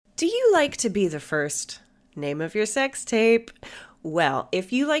Do you like to be the first? Name of your sex tape. Well,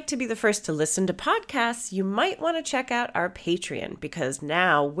 if you like to be the first to listen to podcasts, you might want to check out our Patreon, because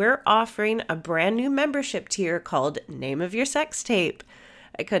now we're offering a brand new membership tier called Name of Your Sex Tape.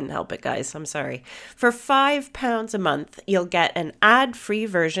 I couldn't help it, guys. I'm sorry. For £5 a month, you'll get an ad-free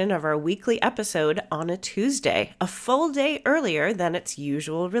version of our weekly episode on a Tuesday, a full day earlier than its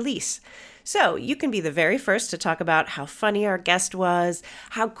usual release. So you can be the very first to talk about how funny our guest was,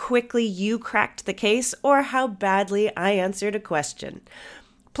 how quickly you cracked the case, or how badly I answered a question.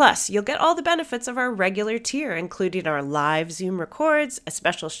 Plus, you'll get all the benefits of our regular tier, including our live Zoom records, a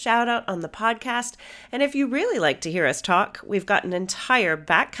special shout out on the podcast, and if you really like to hear us talk, we've got an entire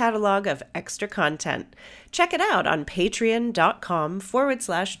back catalog of extra content. Check it out on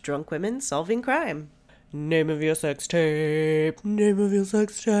patreon.com/drunkwomensolvingcrime. Name of your sex tape. Name of your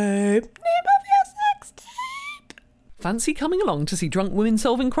sex tape. Name of your sex tape. Fancy coming along to see Drunk Women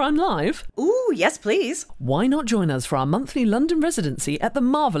Solving Crime live? Ooh, yes, please. Why not join us for our monthly London residency at the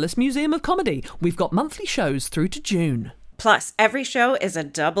Marvellous Museum of Comedy? We've got monthly shows through to June. Plus, every show is a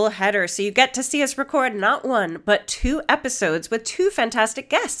double header, so you get to see us record not one, but 2 episodes with 2 fantastic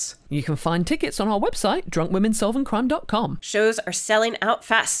guests. You can find tickets on our website, drunkwomensolvingcrime.com. Shows are selling out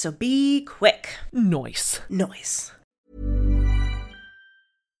fast, so be quick. Nice.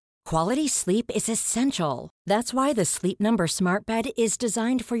 Quality sleep is essential. That's why the Sleep Number Smart Bed is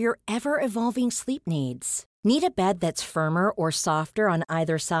designed for your ever-evolving sleep needs. Need a bed that's firmer or softer on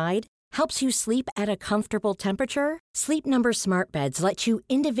either side? Helps you sleep at a comfortable temperature? Sleep Number Smart Beds let you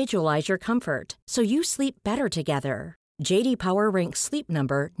individualize your comfort, so you sleep better together. J.D. Power ranks Sleep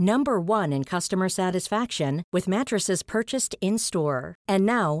Number number 1 in customer satisfaction with mattresses purchased in-store. And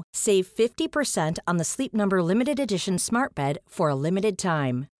now, save 50% on the Sleep Number Limited Edition Smart Bed for a limited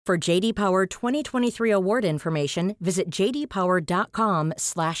time. For J.D. Power 2023 award information, visit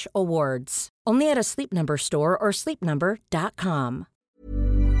jdpower.com/awards. Only at a Sleep Number store or sleepnumber.com.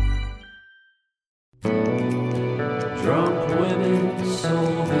 Drunk women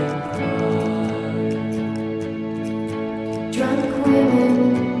solving crime. Drunk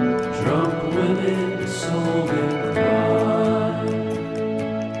women solving crime.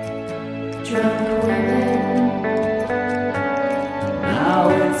 Drunk women. Now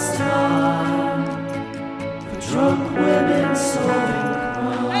it's time for drunk women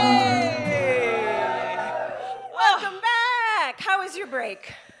solving crime. Hey! Welcome back! How was your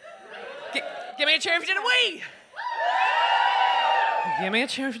break? Give me a chair if you did a wee. Give me a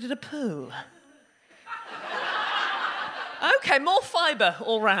chair if you did a poo. Okay, more fibre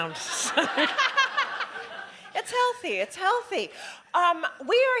all round. It's healthy. It's healthy. We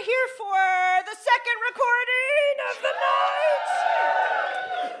are here for the second recording of the night.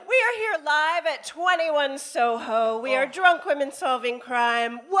 We are here live at 21 Soho. We are Drunk Women Solving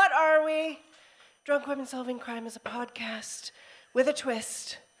Crime. What are we? Drunk Women Solving Crime is a podcast with a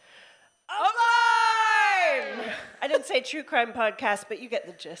twist. A crime! I didn't say true crime podcast, but you get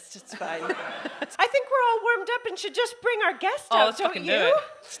the gist. It's fine. I think we're all warmed up and should just bring our guest out, let's don't fucking you? do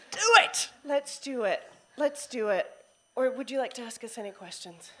it. Let's do it. Let's do it. Or would you like to ask us any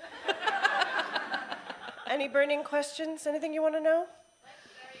questions? Any burning questions? Anything you want to know?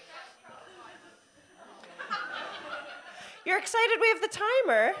 You're excited we have the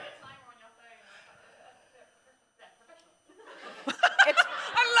timer.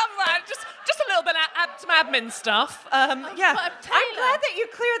 I love that. Just a little bit of some admin stuff. Yeah. I'm glad that you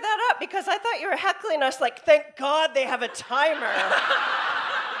cleared that up, because I thought you were heckling us like, thank God they have a timer.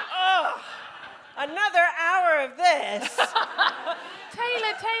 Oh, another hour of this.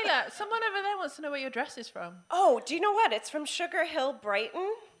 Taylor, someone over there wants to know where your dress is from. Oh, do you know what? It's from Sugar Hill,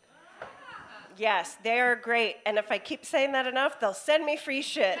 Brighton. Yes, they're great. And if I keep saying that enough, they'll send me free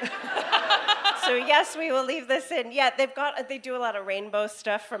shit. So yes, we will leave this in. Yeah, they do a lot of rainbow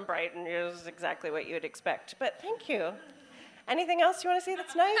stuff from Brighton. It was exactly what you would expect. But thank you. Anything else you want to say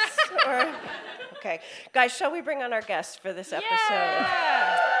that's nice? Or okay. Guys, shall we bring on our guest for this episode?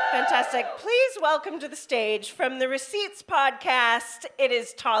 Yeah. Fantastic. Please welcome to the stage from the Receipts podcast, it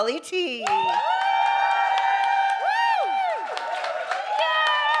is Tolly T.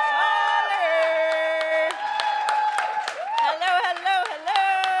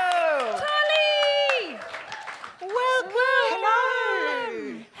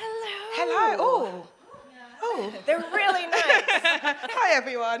 They're really nice. Hi,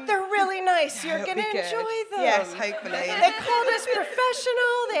 everyone. They're really nice. You're going to enjoy them. Yes, hopefully. They called us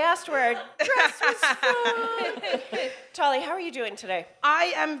professional. They asked where our dress was from. Tolly, how are you doing today?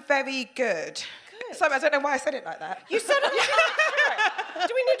 I am very good. Sorry, I don't know why I said it like that. You said it like that.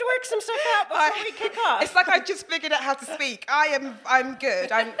 Do we need to work some stuff out before we kick off? It's like I just figured out how to speak. I'm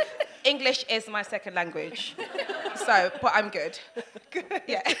good. English is my second language. So, but I'm good. Good.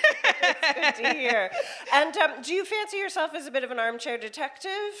 Yeah. Good to hear. And do you fancy yourself as a bit of an armchair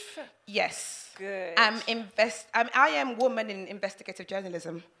detective? Yes. Good. I am woman in investigative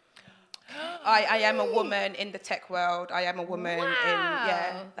journalism. I am a woman in the tech world. I am a woman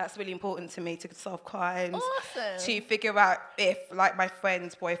that's really important to me, to solve crimes. Awesome. To figure out if, like, my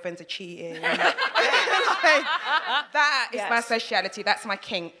friends' boyfriends are cheating. That is my speciality. That's my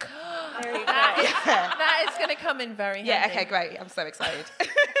kink. There you go. That is going to come in very handy. Yeah, okay, great. I'm so excited.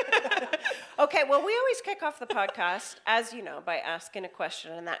 Okay, well, we always kick off the podcast, as you know, by asking a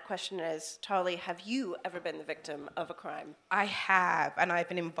question. And that question is, Tolly, have you ever been the victim of a crime? I have, and I've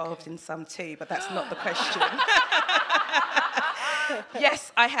been involved in some too, but that's not the question.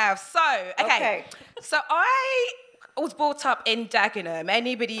 Yes, I have. So, okay. So I was brought up in Dagenham.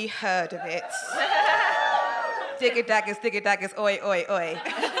 Anybody heard of it? Digger daggers, oi, oi, oi.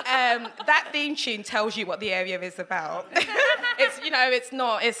 That theme tune tells you what the area is about.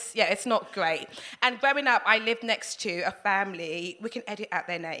 It's not great. And growing up, I lived next to a family. We can edit out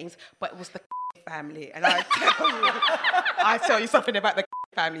their names, but it was the family. And I tell you something about the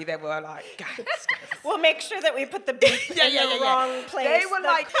family. They were like gangsters. We'll make sure that we put the beep in the wrong place. They were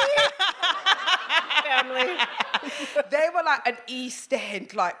like family. They were like an East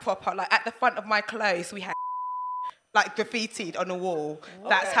End, like proper. Like at the front of my clothes, we had like graffitied on the wall.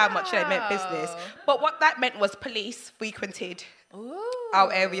 That's how much they meant business. But what that meant was police frequented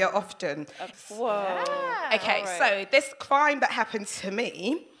our area often. Whoa. Okay, so this crime that happened to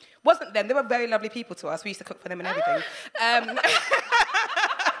me wasn't them. They were very lovely people to us. We used to cook for them and everything.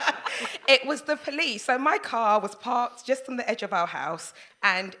 It was the police. So my car was parked just on the edge of our house,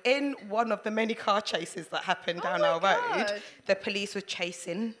 and in one of the many car chases that happened down our road, the police were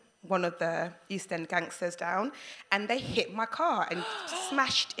chasing one of the East End gangsters down, and they hit my car and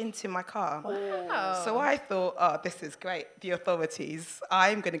smashed into my car. Wow. So I thought, oh, this is great. The authorities,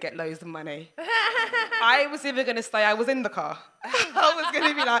 I'm going to get loads of money. I was even going to say I was in the car. I was going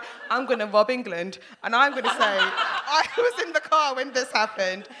to be like, I'm going to rob England, and I'm going to say, I was in the car when this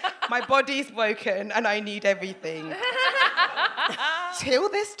happened. My body's broken, and I need everything. Till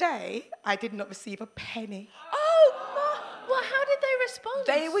this day, I did not receive a penny. Well, how did they respond?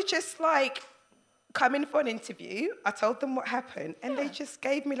 They were just like, come in for an interview. I told them what happened, and they just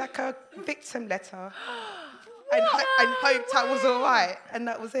gave me like a victim letter and hoped I was all right, and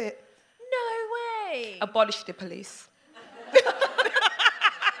that was it. No way. Abolish the police.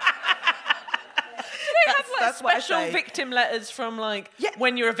 That's what I special say. victim letters from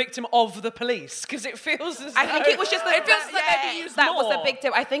when you're a victim of the police, because it feels as I think it was just it feels like they'd be used that more. was a big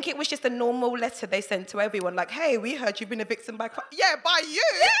deal. I think it was just a normal letter they sent to everyone, like, hey, we heard you've been a victim by crime. Yeah, by you.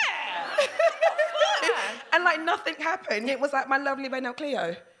 Yeah. And like nothing happened. It was like my lovely Renault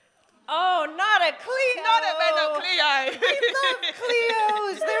Clio. Oh, not a Clio. Not a Renault Clio. I love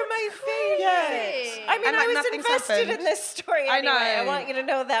Clios. They're my favorite. Yes. I mean, And, like, I was nothing's invested happened. in this story I anyway. know. I want you to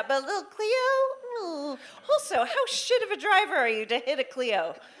know that. But a little Clio? Ooh. Also, how shit of a driver are you to hit a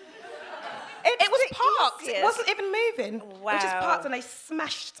Clio? It was the parked. easiest. It wasn't even moving. It was just Wow. parked, and they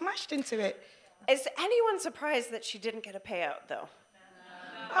smashed into it. Is anyone surprised that she didn't get a payout, though?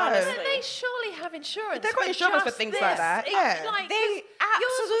 Honestly. But they surely have insurance. They've got insurance for just things this. like that, It- yeah. like, They 'cause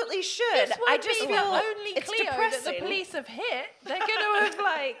absolutely should. This I won't just be feel the only it's Clio depressing. that the police have hit. They're going to have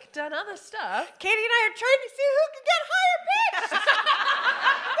done other stuff. Katie and I are trying to see who can get higher pitched.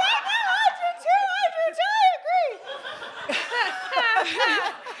 I agree.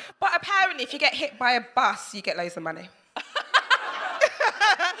 But apparently, if you get hit by a bus, you get loads of money.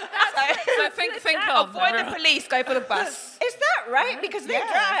 So think on. Avoid the police, go for the bus. Is that right? Because they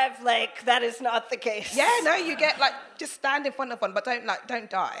drive like that is not the case. Yeah, no, you get just stand in front of one, but don't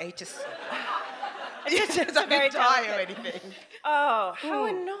die. Just don't very die or delicate. anything. Oh, how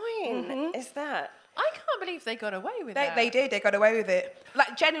annoying is that? I can't believe they got away with that. They did. They got away with it.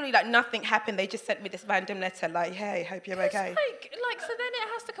 Generally, nothing happened. They just sent me this random letter, like, "Hey, hope you're okay." So then it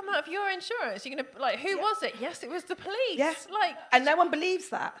has to come out of your insurance. You're gonna who was it? Yes, it was the police. Yeah. And no one believes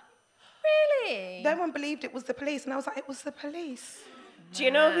that. Really? No one believed it was the police, and I was like, "It was the police." Do you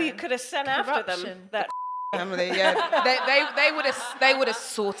know who you could have sent after them? Corruption. That Family, yeah. they would have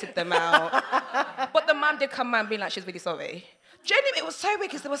sorted them out. But the mum did come round being like, she's really sorry. Genuinely, it was so weird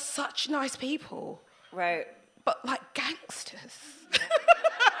because they were such nice people. right. But like gangsters.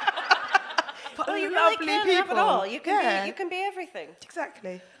 But Well, you really lovely can people. have it all. You can Yeah. you can be everything.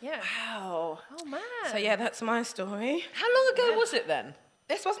 Exactly. Yeah. Wow. Oh man. So yeah, that's my story. How long ago was it then?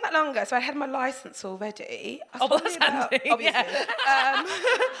 This wasn't that long ago, so I had my license already. Oh, well, that's handy. Obviously. Yeah.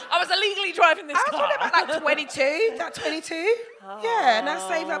 I was illegally driving this I was car. probably about like 22. Yeah, and I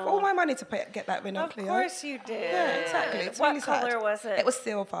saved up all my money to get that Renault Of Clio. course you did. Yeah, exactly. It's What really sad. color was it? It was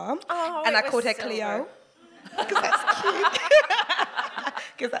silver. Oh, and it I was called her silver. Clio. Because that's cute.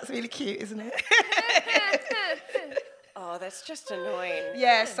 Because that's really cute, isn't it? Oh, that's just annoying.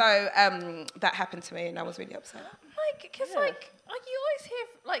 Yeah, so that happened to me and I was really upset. Like, because like you always hear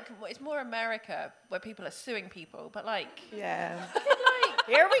like it's more America where people are suing people, but like Yeah. like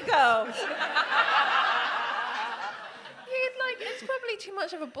Here we go. it's probably too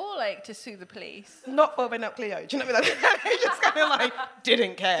much of a ball ache to sue the police. Not for Renault Clio. Do you know what I mean? I just kind of like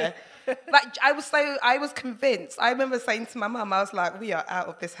didn't care. Like I was convinced. I remember saying to my mum, I was like, "We are out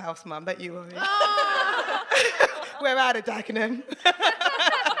of this house, mum. Don't you worry. We're out of Dagenham."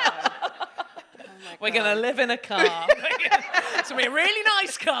 We're going to live in a car. It's going to be a really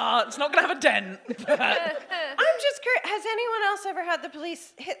nice car. It's not going to have a dent. I'm just curious, has anyone else ever had the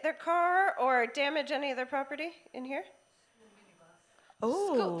police hit their car or damage any of their property in here?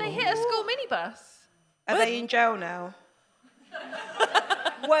 They hit a school minibus. Are they in jail now?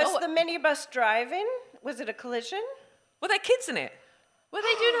 Was the minibus driving? Was it a collision? Were there kids in it? Were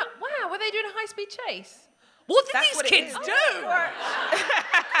they doing Were they doing a high-speed chase? What did That's these what it kids is. do?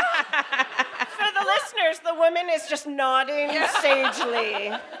 For the listeners, the woman is just nodding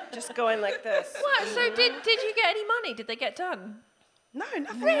sagely, just going like this. What? So did you get any money? Did they get done? No,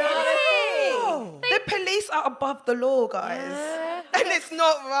 nothing. Really? The police are above the law, guys. And it's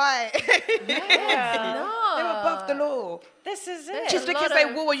not right. They're above the law. This is it. Just because they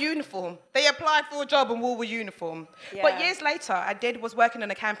wore a uniform. They applied for a job and wore a uniform. Yeah. But years later, was working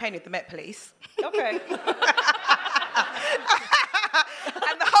on a campaign with the Met Police. Okay.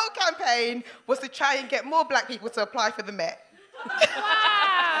 And the whole campaign was to try and get more black people to apply for the Met.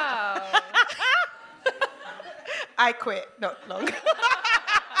 Wow. I quit, not long.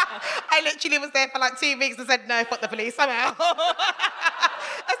 I literally was there for like 2 weeks and said, no, fuck the police, somehow.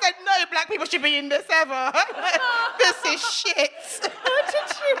 I said, no, black people should be in this ever. This is shit. How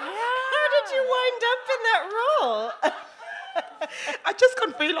did you wind up in that role? I just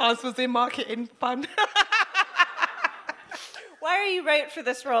couldn't freelance, was in marketing fun. Why are you right for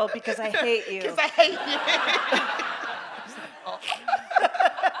this role? Because I hate you. Because I hate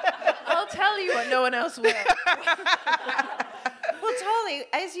I'll tell you what no one else will. Well, Tolly,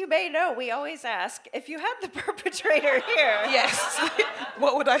 as you may know, we always ask, if you had the perpetrator here, Yes.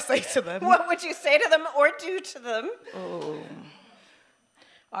 What would I say to them? what would you say to them or do to them?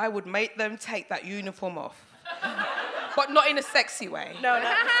 I would make them take that uniform off. But not in a sexy way. No,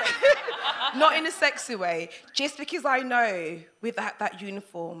 not Not in a sexy way. Just because I know with that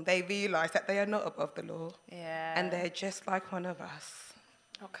uniform, they realise that they are not above the law. Yeah. And they're just like one of us.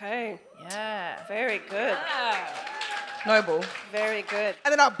 Okay. Yeah. Very good. Noble. Very good.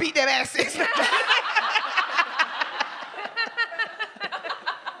 And then I'll beat their asses.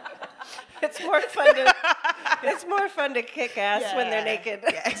 It's more fun to kick ass when they're naked.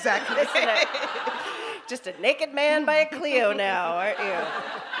 Yeah, exactly. Isn't it? Just a naked man by a Clio now, aren't you?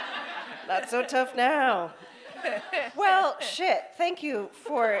 Not so tough now. Well, shit. Thank you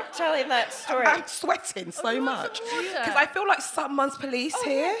for telling that story. I'm sweating so much. Because I feel like someone's police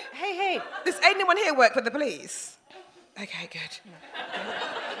here. Hey. Does anyone here work for the police? Okay, good.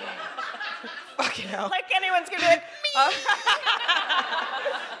 Fucking hell. Like anyone's gonna be like, me.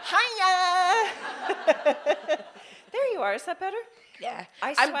 Hiya. There you are. Is that better? Yeah.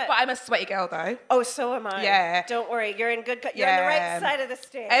 I sweat. But I'm a sweaty girl, though. Oh, so am I. Yeah. Don't worry. You're in good. You're on the right side of the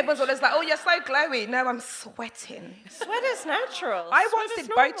stage. Everyone's always like, oh, you're so glowy. No, I'm sweating. Sweat is natural. I Sweat once is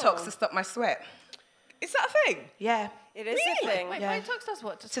did normal. Botox to stop my sweat. Is that a thing? Yeah. It is a thing. Wait, Yeah. Botox does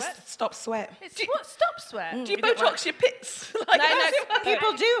what? To To sweat? stop sweat. It's what? Stop sweat. Do you We didn't Botox your pits? Like,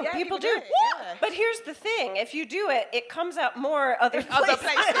 People do. Yeah, people people do. do it, yeah. But here's the thing: if you do it, it comes out more other Other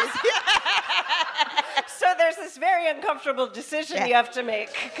places. places. So there's this very uncomfortable decision Yeah. you have to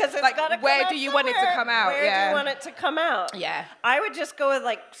make because it's Like, got to come where out do you want it to somewhere. come out? Where do Yeah. you want it to come out? Yeah. I would just go with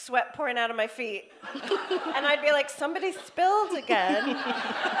like sweat pouring out of my feet, and I'd be like, somebody spilled again.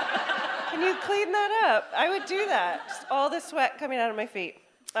 Can you clean that up? I would do that. Just all the sweat coming out of my feet.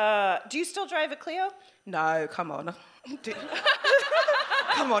 Do you still drive a Clio? No, come on.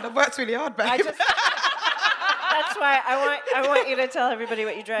 Come on, I've worked really hard, babe. That's why I want you to tell everybody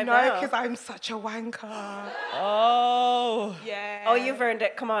what you drive No, now. because I'm such a wanker. Oh. Yeah. Oh, you've earned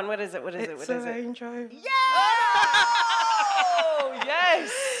it. Come on, what is it? What is it? It's What is a it? Range Rover. Oh,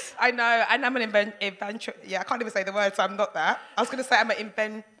 yes. I know, and I'm an inventor. Yeah, I can't even say the word, so I'm not that. I was going to say I'm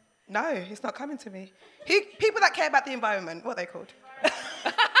an No, it's not coming to me. People that care about the environment, what are they called?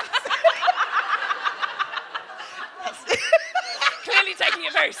 taking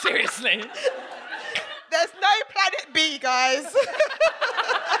it very seriously. There's no planet B, guys.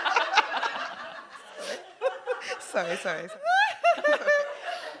 Sorry.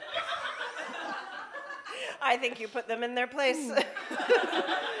 I think you put them in their place.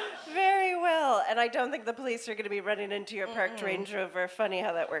 Very well. And I don't think the police are going to be running into your parked Range Rover. Funny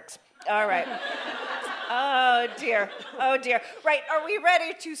how that works. All right. Oh, dear. Right, are we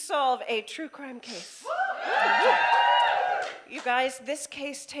ready to solve a true crime case? You guys, this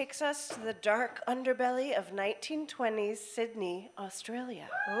case takes us to the dark underbelly of 1920s Sydney, Australia.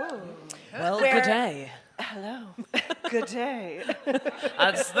 Well, good day. Hello. Good day.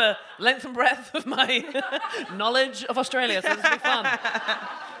 That's the length and breadth of my knowledge of Australia, so this will be fun.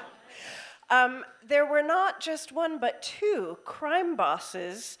 There were not just one, but two crime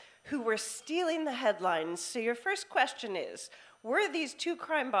bosses who were stealing the headlines. So your first question is, were these two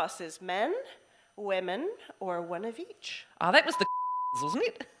crime bosses men, women, or one of each? Oh, that was the wasn't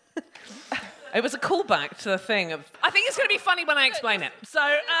it? It was a callback to the thing of... I think it's going to be funny when I explain it. So,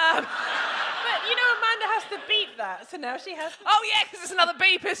 But, you know, Amanda has to beep that, so now she has to... Oh, yeah, because it's another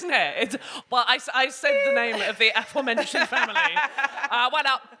beep, isn't it? Well, I said the name of the aforementioned family. Went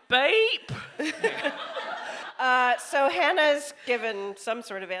up, beep. So Hannah's given some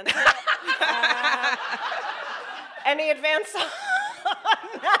sort of answer. Any advance on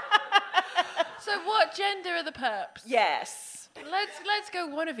that? So what gender are the perps? Yes. Let's go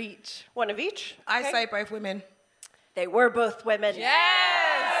one of each. One of each? I Okay. say both women. They were both women.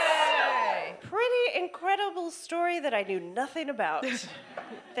 Yes! Pretty incredible story that I knew nothing about.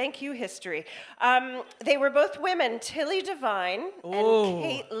 Thank you, history. They were both women, Tilly Devine and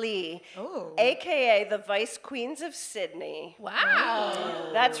Kate Lee, a.k.a. the Vice Queens of Sydney.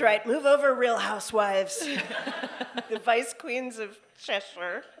 Wow. That's right. Move over, Real Housewives. The Vice Queens of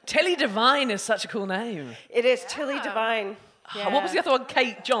Cheshire. Tilly Devine is such a cool name. It is Tilly Devine. What was the other one?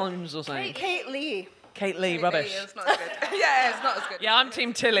 Kate Jones or something? Kate Lee. Kate Lee, rubbish. It's not as good. Yeah, it's not as good. Yeah, I'm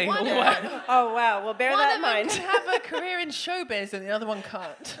Team Tilly. all the way. Oh, wow. Well, bear One that of in them mind. can have a career in showbiz and the other one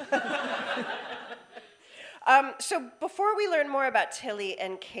can't. So before we learn more about Tilly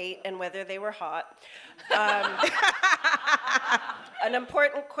and Kate and whether they were hot, an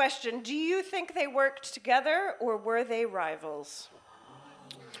important question. Do you think they worked together or were they rivals?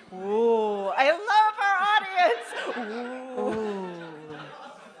 Ooh, I love our audience. Ooh.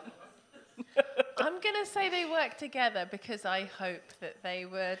 I'm going to say they worked together because I hope that they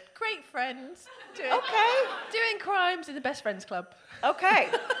were great friends doing crimes in the Best Friends Club. Okay.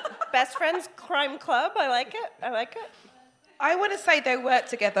 Best Friends Crime Club. I like it. I want to say they worked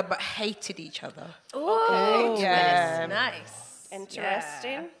together but hated each other. Okay. Yeah. Nice.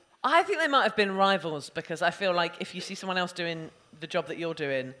 Interesting. Yeah. I think they might have been rivals because I feel like if you see someone else doing the job that you're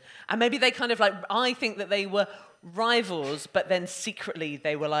doing, and maybe they kind of like, I think that they were rivals, but then secretly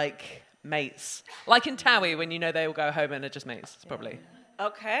they were like mates. Like in Towie, when you know they all go home and are just mates, probably.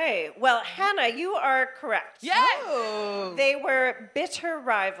 Okay. Well, Hannah, you are correct. Yeah. They were bitter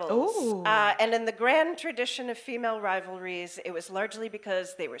rivals. Ooh. And in the grand tradition of female rivalries, it was largely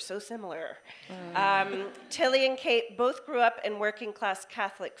because they were so similar. Tilly and Kate both grew up in working-class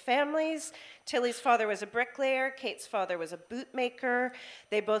Catholic families. Tilly's father was a bricklayer. Kate's father was a bootmaker.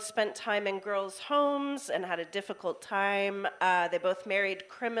 They both spent time in girls' homes and had a difficult time. They both married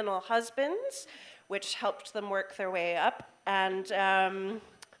criminal husbands, which helped them work their way up. And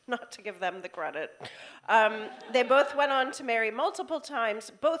not to give them the credit. They both went on to marry multiple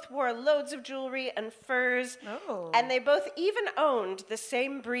times, both wore loads of jewelry and furs, and they both even owned the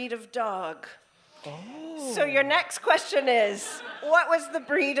same breed of dog. So your next question is, what was the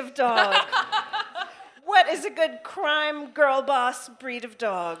breed of dog? What is a good crime girl boss breed of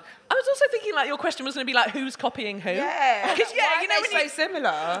dog? I was also thinking like your question was going to be like, who's copying who? Yeah. Because Why you know are when they you... so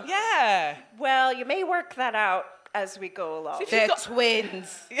similar? Yeah. Well, you may work that out as we go along. They're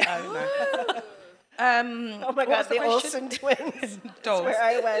twins. Oh, no. Oh my God, What's the the question? Olsen twins. That's Dogs. where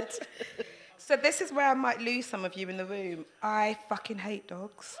I went. So this is where I might lose some of you in the room. I fucking hate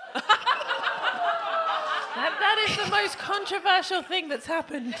dogs. That is the most controversial thing that's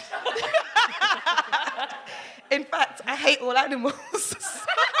happened. In fact, I hate all animals.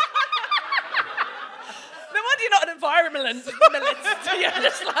 No wonder you're not an environmentalist. You're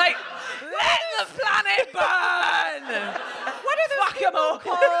just like, let the planet burn. What are those people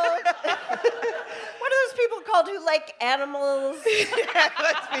called? What are those people called who like animals? Yeah,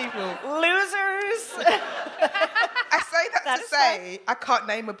 those people. Losers. I say that That to is say I can't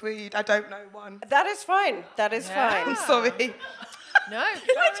name a breed. I don't know one. That is fine. That is I'm fine. sorry. No.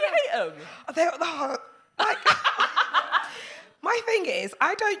 Why do you hate them? Like, my thing is,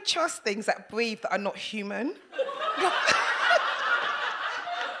 I don't trust things that breathe that are not human.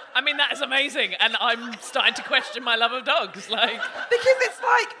 I mean, that is amazing, and I'm starting to question my love of dogs. Like, Because it's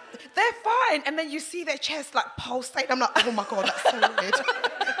like, they're fine, and then you see their chest like pulsate. I'm like, oh my God, that's so weird.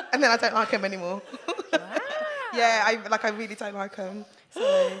 And then I don't like them anymore. Wow. Yeah, I really don't like them.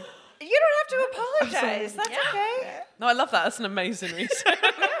 So. You don't have to apologize. That's okay. no, I love that. That's an amazing reason.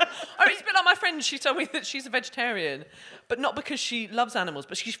 I mean, it's a bit like my friend. She told me that she's a vegetarian, but not because she loves animals,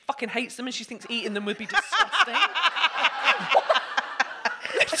 but she fucking hates them and she thinks eating them would be disgusting.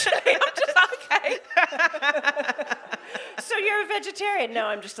 Literally, I'm just okay. So you're a vegetarian? No,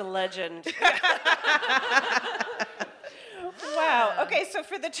 I'm just a legend. Wow. Okay, so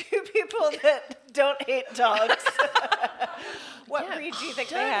for the two people that don't hate dogs, what breed do you think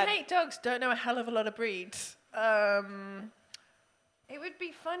they had? Don't hate dogs, don't know a hell of a lot of breeds. It would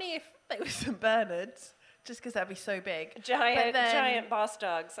be funny if they were some Bernards, just because that'd be so big. Giant boss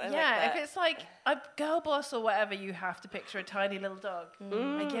dogs. I like that. If it's like a girl boss or whatever, you have to picture a tiny little dog.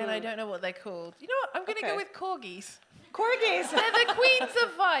 Again, I don't know what they're called. You know what? I'm going to go with corgis. Corgis. They're the queens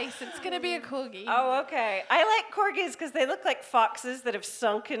of vice. It's going to be a corgi. Oh, okay. I like corgis because they look like foxes that have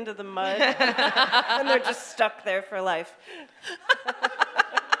sunk into the mud and they're just stuck there for life.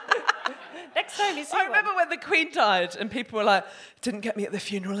 Next time you see I remember when the Queen died and people were like, didn't get me at the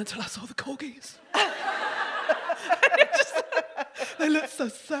funeral until I saw the corgis. They look so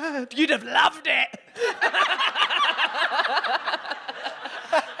sad. You'd have loved it.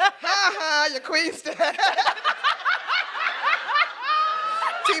 Ha, your queen's dead.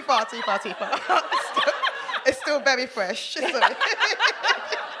 Too far. It's still very fresh.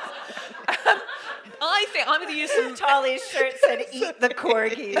 I think I'm going to use some... Tolly's shirt said, "Eat the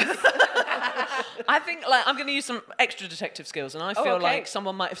corgis." I think I'm going to use some extra detective skills, and I feel okay. like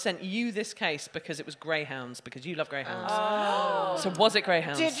someone might have sent you this case because it was greyhounds, because you love greyhounds. Oh. So was it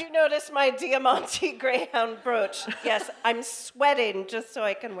greyhounds? Did you notice my Diamante greyhound brooch? Yes, I'm sweating just so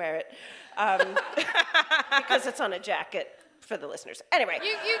I can wear it. Because it's on a jacket for the listeners. Anyway.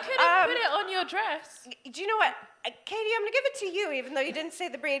 You could have put it on your dress. Do you know what? Katie, I'm going to give it to you, even though you didn't say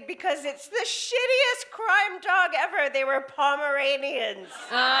the breed, because it's the shittiest crime dog ever. They were Pomeranians.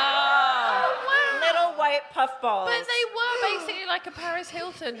 Oh. Wow. Little white puffballs. But they were basically like a Paris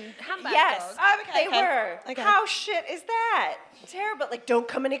Hilton handbag Yes, dog. they were. Okay. How shit is that? Terrible. Like, don't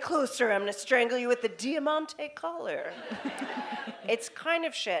come any closer. I'm going to strangle you with the Diamante collar. It's kind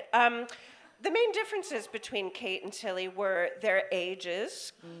of shit. The main differences between Kate and Tilly were their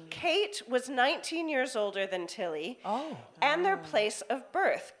ages. Kate was 19 years older than Tilly. And their place of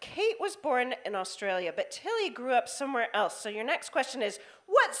birth. Kate was born in Australia, but Tilly grew up somewhere else. So your next question is,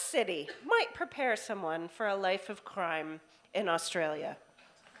 what city might prepare someone for a life of crime in Australia?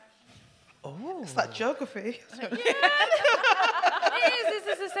 It's like geography. It is.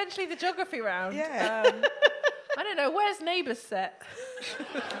 This is essentially the geography round. Yeah. I don't know. Where's Neighbours set?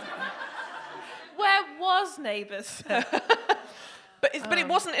 Where was Neighbours set? But it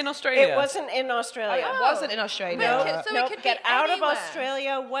wasn't in Australia. It wasn't in Australia. It wasn't in Australia. But so it could Get be out anywhere. of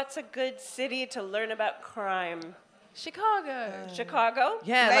Australia. What's a good city to learn about crime? Chicago. Chicago?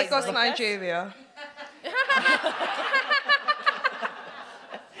 Yeah, Lagos, like Nigeria.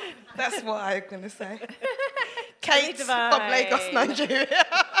 That's what I'm going to say. Kate from Divine. Lagos, Nigeria.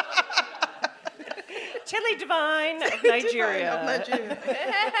 Tilly Divine of Nigeria.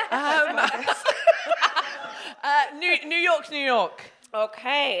 New York.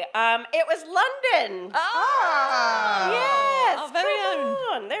 Okay. It was London. Ah. Yes. Oh, very come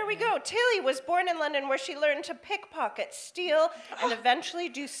on. There we go. Tilly was born in London, where she learned to pickpocket, steal, and eventually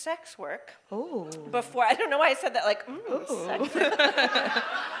do sex work. Ooh. Before, I don't know why I said that. Like, sex work.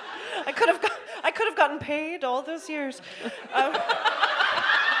 I could have gotten paid all those years. I don't know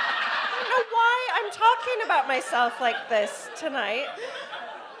why I'm talking about myself like this tonight.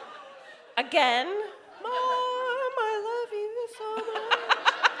 Again, Mom, I love you so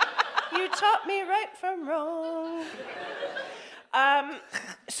much. You taught me right from wrong.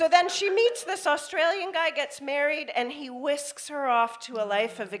 So then she meets this Australian guy, gets married, and he whisks her off to a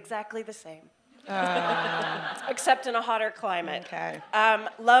life of exactly the same. Except in a hotter climate. Okay.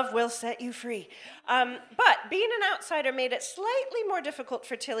 Love will set you free. But being an outsider made it slightly more difficult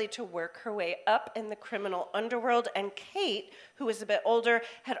for Tilly to work her way up in the criminal underworld, and Kate, who was a bit older,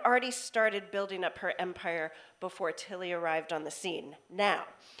 had already started building up her empire before Tilly arrived on the scene. Now,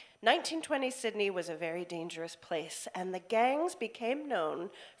 1920 Sydney was a very dangerous place, and the gangs became known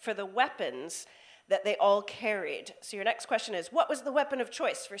for the weapons that they all carried. So your next question is, what was the weapon of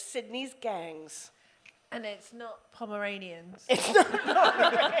choice for Sydney's gangs? And it's not Pomeranians. It's not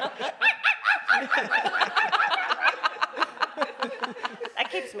Pomeranians.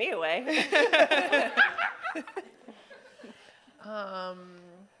 That keeps me away.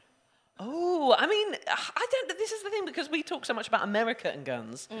 talk so much about America and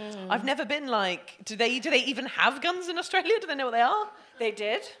guns. I've never been like, do they even have guns in Australia? Do they know what they are? They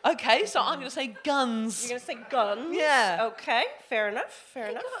did. Okay, so I'm going to say guns. You're going to say guns? Yeah. Okay, fair enough, fair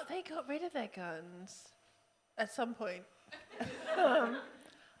enough. They got rid of their guns at some point.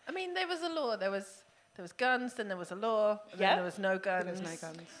 I mean, there was a law. There was guns, then there was a law, and then there was no guns. There was no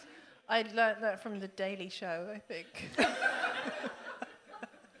guns. I learnt that from The Daily Show, I think.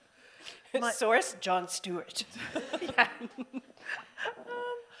 Source, Jon Stewart. Yeah.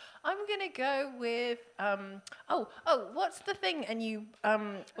 I'm gonna go with what's the thing? And you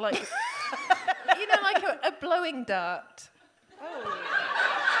like like a blowing dart. Oh.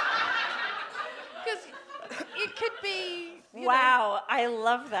 Because it could be. Wow, I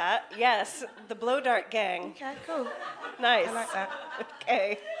love that. Yes, the blow dart gang. Okay, cool. Nice. I like that.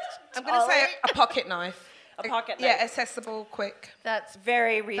 Okay. I'm going to say a pocket knife. A pocket knife. Yeah, accessible, quick. That's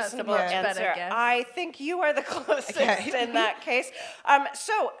very reasonable much better answer. guess. I think you are the closest in that case.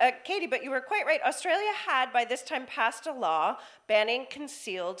 So, Katie, but you were quite right. Australia had, by this time, passed a law banning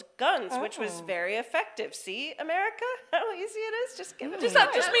concealed guns, which was very effective. See, America, how easy it is? Just give it a Does try.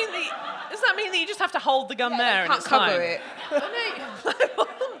 that mean that you just have to hold the gun there and Can't it's cover fine? it.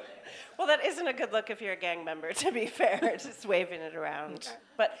 Well, that isn't a good look if you're a gang member, to be fair, just waving it around.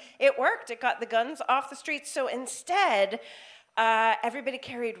 But it worked. It got the guns off the streets. So instead, everybody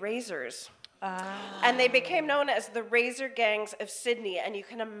carried razors. And they became known as the Razor Gangs of Sydney. And you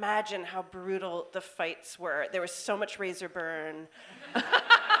can imagine how brutal the fights were. There was so much razor burn.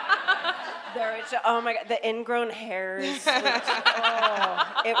 Oh my God, the ingrown hairs.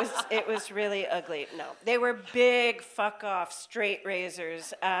 It was really ugly. No, they were big fuck off straight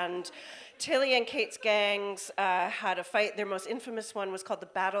razors, and Tilly and Kate's gangs had a fight. Their most infamous one was called the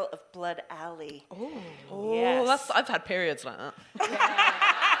Battle of Blood Alley. Oh, yes. I've had periods like that. Yeah.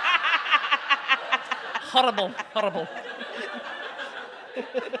 Horrible.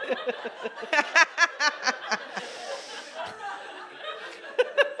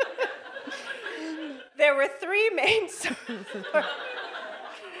 There were three main sources.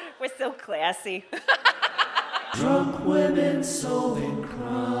 We're so classy. Drunk women solving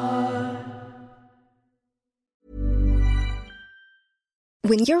crime.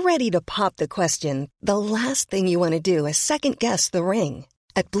 When you're ready to pop the question, the last thing you want to do is second-guess the ring.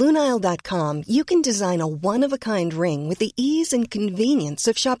 At BlueNile.com, you can design a one-of-a-kind ring with the ease and convenience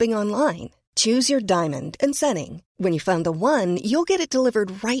of shopping online. Choose your diamond and setting. When you find the one, you'll get it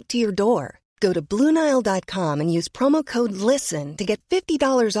delivered right to your door. Go to BlueNile.com and use promo code LISTEN to get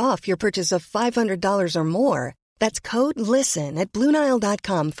 $50 off your purchase of $500 or more. That's code LISTEN at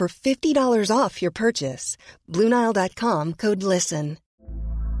BlueNile.com for $50 off your purchase. BlueNile.com, code LISTEN.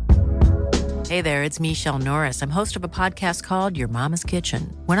 Hey there, it's Michelle Norris. I'm host of a podcast called Your Mama's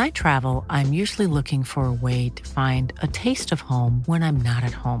Kitchen. When I travel, I'm usually looking for a way to find a taste of home when I'm not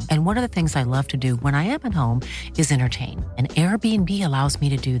at home. And one of the things I love to do when I am at home is entertain. And Airbnb allows me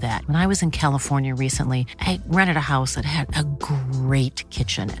to do that. When I was in California recently, I rented a house that had a great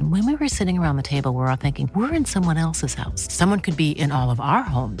kitchen. And when we were sitting around the table, we're all thinking, we're in someone else's house. Someone could be in all of our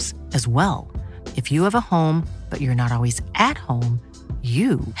homes as well. If you have a home, but you're not always at home,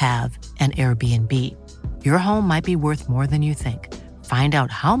 you have an Airbnb. Your home might be worth more than you think. Find out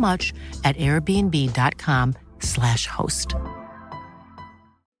how much at airbnb.com/host.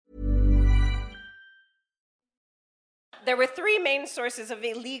 There were three main sources of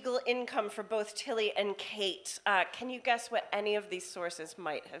illegal income for both Tilly and Kate. Can you guess what any of these sources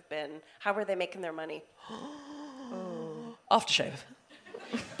might have been? How were they making their money? Aftershave.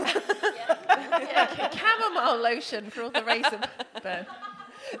 Chamomile lotion for all the razor burn.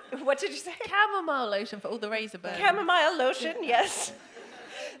 What did you say? Chamomile lotion for all the razor burn. Chamomile lotion, yes.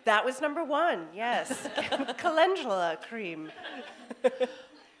 That was number one, yes. Calendula cream.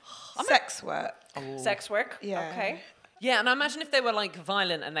 Sex work. Sex work, Yeah. okay. Yeah, and I imagine if they were like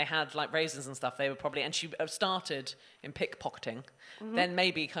violent and they had like razors and stuff, they were probably, and she started in pickpocketing, then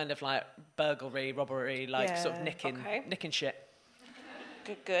maybe kind of like burglary, robbery, like sort of nicking shit.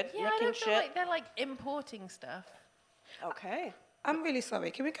 Good. Yeah, I Nicking don't feel shit. like they're like importing stuff. Okay. I'm really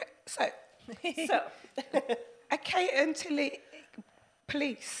sorry. Can we go? So, So, are Kate and Tilly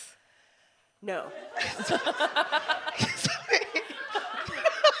police? no.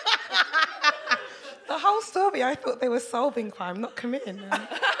 The whole story, I thought they were solving crime, not committing them. I'm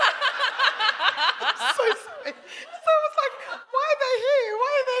so sorry. So I was like, why are they here?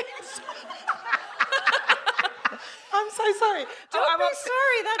 I'm so sorry. Don't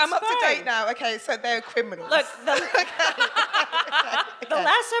sorry. That's I'm up to fine. date now. Okay, so they're criminals. Look, the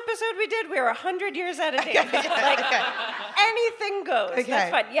last episode we did, we were 100 years out of date. Anything goes. Okay.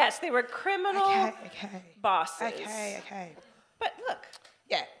 That's fine. Yes, they were criminal bosses. Okay. But look.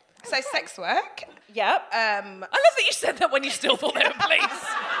 Yeah. So sex work. Yep. I love that you said that when you still thought they were police.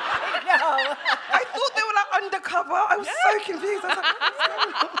 No. I thought they were like undercover. I was so confused. I was like, what's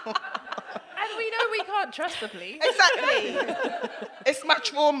going on? And we know we can't trust the police. Exactly. It's my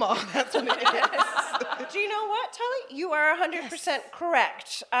trauma. That's what it is. Do you know what, Tolly? You are 100%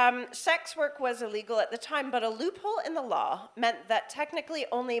 correct. Sex work was illegal at the time, but a loophole in the law meant that technically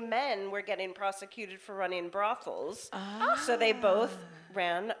only men were getting prosecuted for running brothels. So they both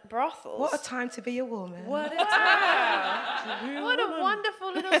ran brothels. What a time to be a woman. What a time. What a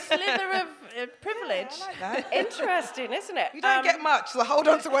wonderful little slither of privilege. I like that. Interesting, isn't it? You don't get much, so hold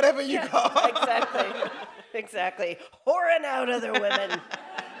on to whatever you got. Exactly. Whoring out other women.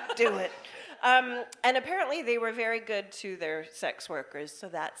 Do it. And apparently they were very good to their sex workers, so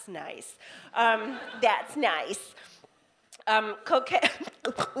that's nice. Cocaine.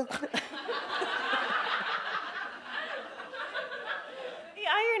 The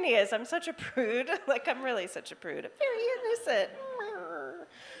irony is I'm such a prude. Like, I'm really such a prude. I'm very innocent.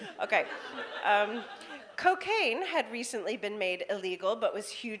 Okay. Cocaine had recently been made illegal, but was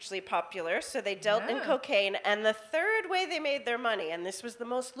hugely popular, so they dealt in cocaine. And the third way they made their money, and this was the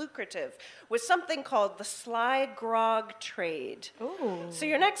most lucrative, was something called the sly grog trade. Ooh. So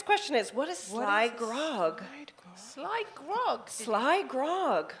your next question is, what is sly grog? Sly grog. Sly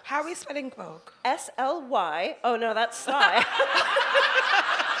grog. How are we spelling grog? S-L-Y. Oh, no, that's sly.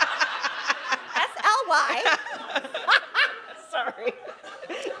 S-L-Y. Sorry.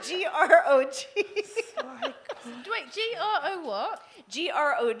 G-R-O-G. Wait, G-R-O what?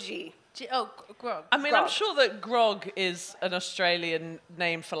 G-R-O-G. Grog. I mean, Grog. I'm sure that grog is an Australian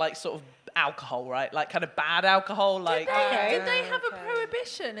name for like sort of alcohol, right? Like kind of bad alcohol. Like Did they have a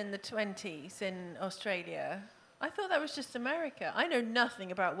prohibition in the 20s in Australia? I thought that was just America. I know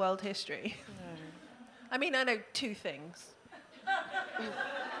nothing about world history. I mean, I know two things.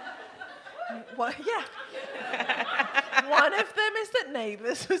 One of them is that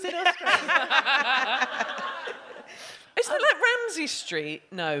Neighbours was in Australia. Isn't it like Ramsay Street?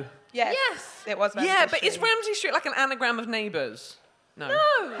 No. Yes. It was Ramsay Yeah, but Street. is Ramsay Street like an anagram of neighbours? No. No.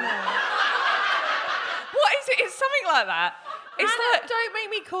 What is it? It's something like that. It's Hannah, like don't make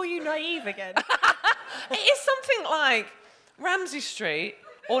me call you naive again. it is something like Ramsay Street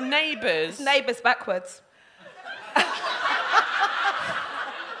or neighbours. Neighbours backwards.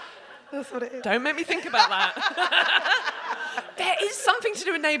 That's what it is. Don't make me think about that. There is something to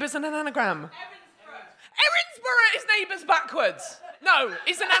do with neighbours and an anagram. Erinsborough is neighbours backwards. No,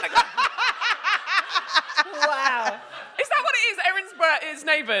 it's an anagram. Wow. Is that what it is? Erinsborough is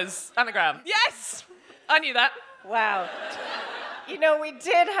neighbours anagram. Yes, I knew that. Wow. You know, we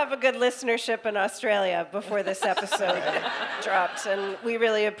did have a good listenership in Australia before this episode dropped, and we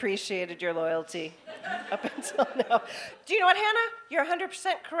really appreciated your loyalty up until now. Do you know what, Hannah? You're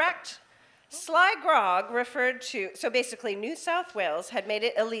 100% correct. Sly grog referred to, so basically New South Wales had made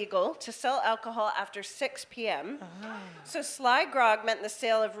it illegal to sell alcohol after 6 p.m. So sly grog meant the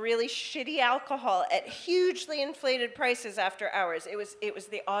sale of really shitty alcohol at hugely inflated prices after hours. It was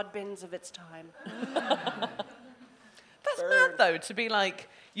the odd bins of its time. That's mad, though, to be like,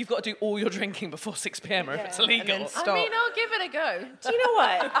 you've got to do all your drinking before 6 p.m. or if it's illegal. I mean, I'll give it a go. Do you know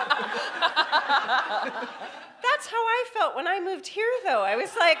what? That's how I felt when I moved here, though. I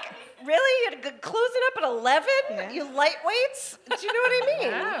was like, really? You're closing up at 11? Yeah. You lightweights? Do you know what I mean?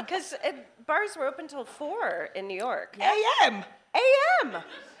 Yeah. Because bars were open till 4 in New York. AM. A.M.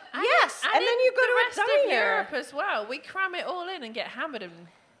 Yes, and then you go the to a rest of diner. Europe as well. We cram it all in and get hammered and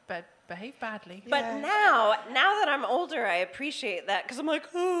behave badly. But now that I'm older, I appreciate that because I'm like,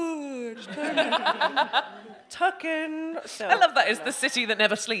 oh, just tuck in. So, I love that. It's the city that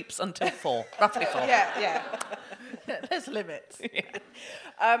never sleeps until 4, roughly 4. Yeah. There's limits.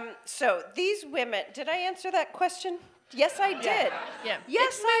 So these women, did I answer that question? Yes, I did. Yeah.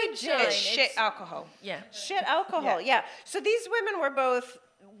 Yes, I moonshine. did. It's shit alcohol. Yeah. Shit alcohol, yeah. So these women were both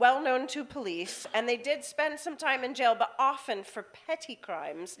well known to police, and they did spend some time in jail, but often for petty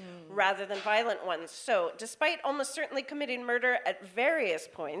crimes rather than violent ones. So despite almost certainly committing murder at various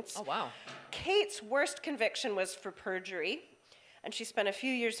points, Oh, wow. Kate's worst conviction was for perjury, and she spent a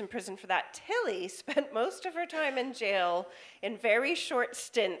few years in prison for that. Tilly spent most of her time in jail in very short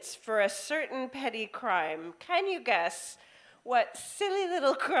stints for a certain petty crime. Can you guess what silly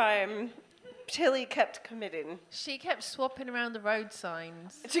little crime Tilly kept committing? She kept swapping around the road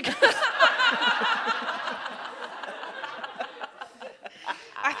signs.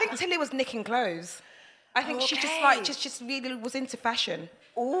 think Tilly was nicking clothes. I think she just really was into fashion.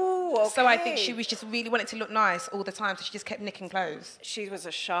 Ooh, okay. So I think she was just really wanted to look nice all the time, so she just kept nicking clothes. She was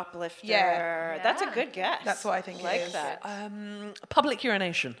a shoplifter. Yeah. That's a good guess. That's what I think like it is. that. Public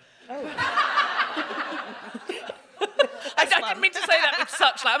urination. Oh. I didn't mean to say that with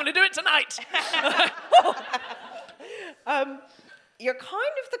such, I'm going to do it tonight. You're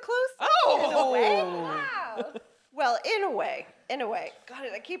kind of the closest. Oh. In a way. Wow. Well, in a way. God,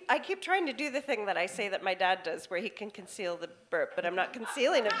 I keep trying to do the thing that I say that my dad does, where he can conceal the burp, but I'm not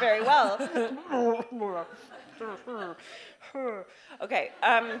concealing it very well. Okay.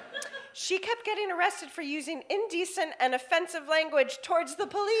 She kept getting arrested for using indecent and offensive language towards the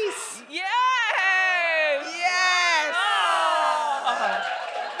police. Yes! Yes! Oh.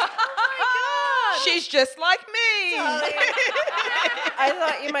 She's just like me. I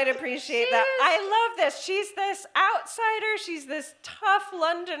thought you might appreciate that. I love this. She's this outsider. She's this tough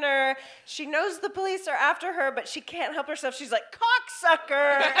Londoner. She knows the police are after her, but she can't help herself. She's like,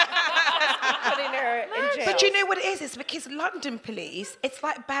 cocksucker! Putting her in jail. But you know what it is? It's because London police, it's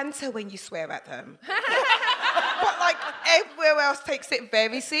like banter when you swear at them. But like everywhere else takes it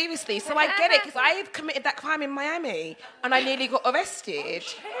very seriously. So I get it, because I have committed that crime in Miami and I nearly got arrested.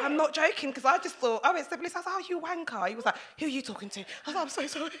 I'm not joking, because I just thought, oh, it's the police. I was like, oh, you wanker. He was like, who are you talking to? I was like, I'm so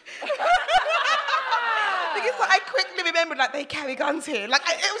sorry. Because like, I quickly remembered, like, they carry guns here. Like,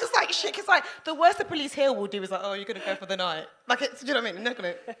 it was just like shit, because like, the worst the police here will do is like, oh, you're going to go for the night. Like, it's, do you know what I mean? They're not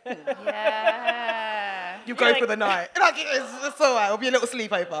going to... Yeah. You go for the night. Like, it's all right. It'll be a little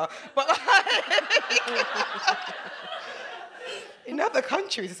sleepover. But like... In other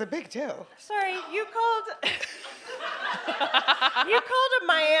countries, it's a big deal. Sorry, you called... You called a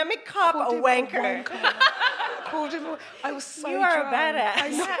Miami cop a wanker. Called him. I was so You are drunk. a badass. I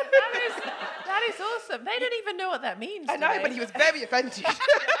know. That is awesome. They don't even know what that means. I know, do but they? he was very offended.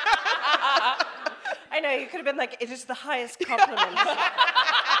 I know, you could have been like, it is the highest compliment.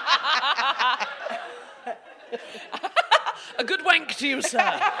 A good wank to you, sir.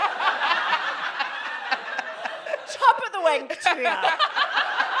 Top of the wank to you.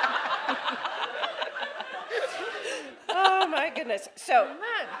 Oh my goodness. So,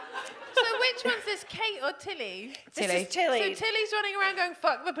 Man. So which one's this, Kate or Tilly? this Tilly. is Tilly. So Tilly's running around going,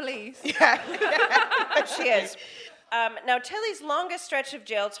 fuck the police. She is. Now, Tilly's longest stretch of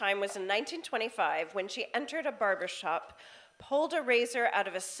jail time was in 1925 when she entered a barber shop, pulled a razor out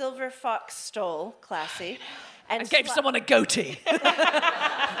of a silver fox stole, classy, and Gave someone a goatee.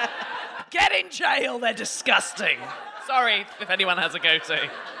 Get in jail, they're disgusting. Sorry if anyone has a goatee.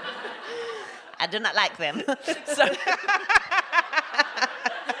 I do not like them.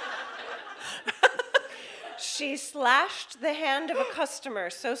 She slashed the hand of a customer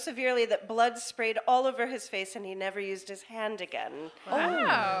so severely that blood sprayed all over his face and he never used his hand again.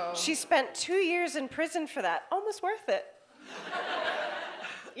 Wow. She spent 2 years in prison for that. Almost worth it.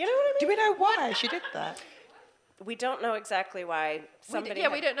 You know what I mean? Do we know why she did that? We don't know exactly why.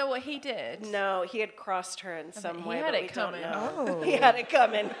 We don't know what he did. No, he had crossed her in some he way, had but it we coming. don't know. Oh. He had it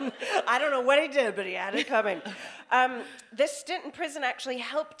coming. I don't know what he did, but he had it coming. This stint in prison actually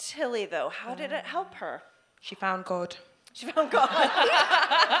helped Tilly, though. How did it help her? She found God. She found God.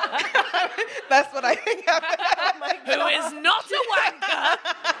 That's what I think happened. Oh my Who God. is not a wanker.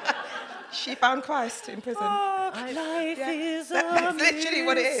 She found Christ in prison. Life is That's literally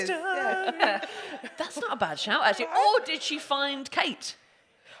what it is. Yeah. That's not a bad shout, actually. Or did she find Kate?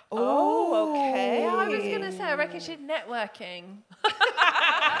 Oh, okay. I was going to say, I reckon she's networking.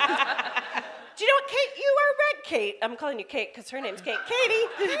 Do you know what, Kate? You are right, Kate. I'm calling you Kate because her name's Kate. Katie.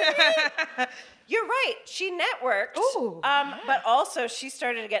 You're right. She networked. Ooh. But also she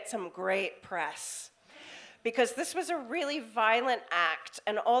started to get some great press. Because this was a really violent act,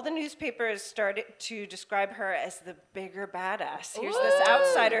 and all the newspapers started to describe her as the bigger badass. Here's this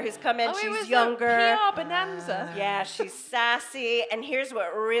outsider who's come in, It was she's younger. a PR bonanza. Yeah, she's sassy, and here's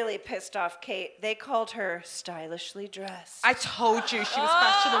what really pissed off Kate. They called her stylishly dressed. I told you she was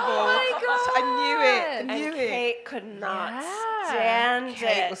fashionable. my God. I knew and it. Kate could not Yeah. stand it.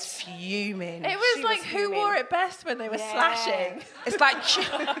 Kate was fuming. It was She like was who fuming. wore it best when they were slashing. It's like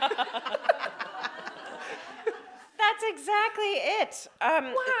That's exactly it.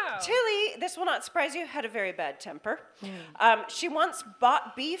 Wow. Tilly, this will not surprise you, had a very bad temper. She once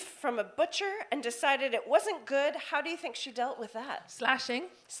bought beef from a butcher and decided it wasn't good. How do you think she dealt with that? Slashing.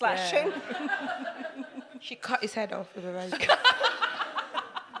 Slashing. she cut his head off with a razor.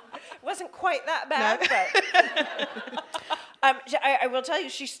 Wasn't quite that bad, but... I will tell you,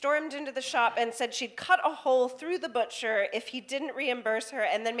 she stormed into the shop and said she'd cut a hole through the butcher if he didn't reimburse her,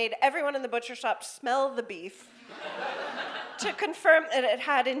 and then made everyone in the butcher shop smell the beef to confirm that it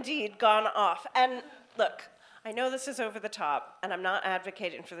had indeed gone off. And look, I know this is over the top, and I'm not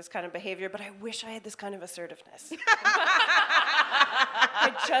advocating for this kind of behavior, but I wish I had this kind of assertiveness.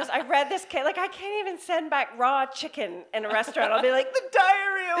 I read this, like, I can't even send back raw chicken in a restaurant. I'll be like, the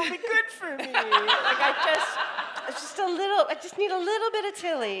diarrhea will be good for me. Like, I just need a little bit of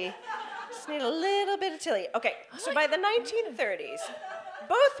Tilly. Okay, so by the 1930s,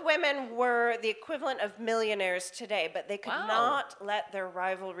 both women were the equivalent of millionaires today, but they could not let their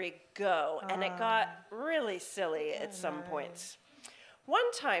rivalry go, and it got really silly at some points.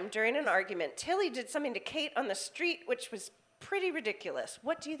 One time during an argument, Tilly did something to Kate on the street, which was pretty ridiculous.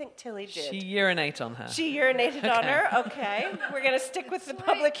 What do you think Tilly did? She urinated on her. She urinated on her? Okay. We're going to stick with the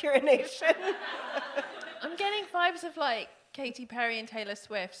public urination. I'm getting vibes of, like, Katy Perry and Taylor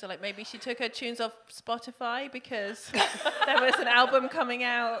Swift. So, like, maybe she took her tunes off Spotify because there was an album coming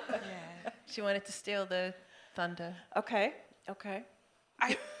out. Yeah. She wanted to steal the thunder. Okay.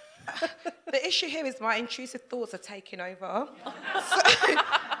 The issue here is my intrusive thoughts are taking over. So,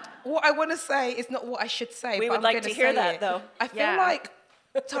 what I want to say is not what I should say. We but would I'm like to gonna hear say that, it. though. I feel like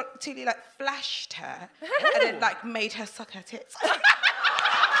Tilly like flashed her and then like made her suck her tits. I'm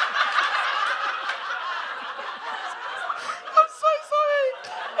so sorry,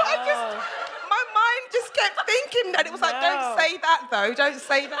 but my mind just kept thinking that. It was like, don't say that though. Don't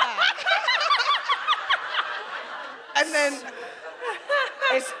say that. And then.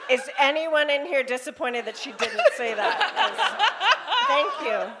 Is anyone in here disappointed that she didn't say that?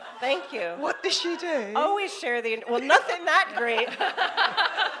 Thank you. What did she do? Always share nothing that great.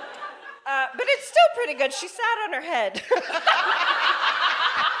 But it's still pretty good. She sat on her head.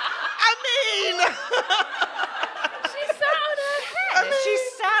 She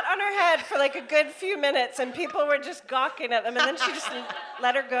sat on her head for like a good few minutes, and people were just gawking at them, and then she just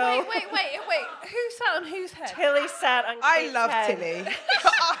let her go. Wait. Who sat on whose head? Tilly sat on Kate's I love head. Tilly.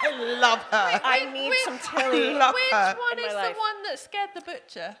 I love her. I need some Tilly. Love Which her. one in my is life. the one that scared the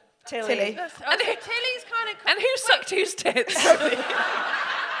butcher? Tilly. Tilly's kind of... And who sucked whose tits?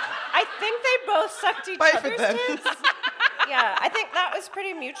 I think they both sucked each Both other's of them. tits. Yeah, I think that was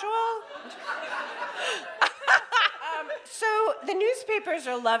pretty mutual. So the newspapers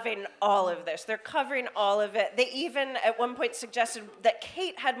are loving all of this. They're covering all of it. They even at one point suggested that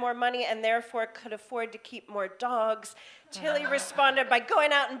Kate had more money and therefore could afford to keep more dogs. Tilly responded by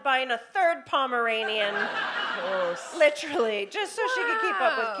going out and buying a third Pomeranian, literally, just so she could keep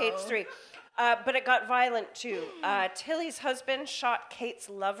up with Kate's three. But it got violent too. Tilly's husband shot Kate's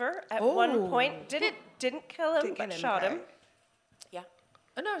lover at one point. Didn't kill him, but shot him. Yeah.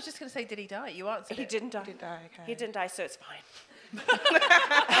 Oh, no, I was just going to say, did he die? You answered He it. didn't die. He did die, okay. He didn't die, so it's fine.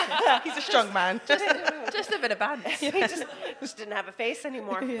 He's a strong man. Just a bit of badness. He just didn't have a face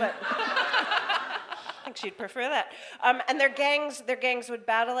anymore. But I think she'd prefer that. And their gangs would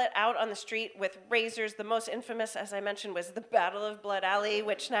battle it out on the street with razors. The most infamous, as I mentioned, was the Battle of Blood Alley,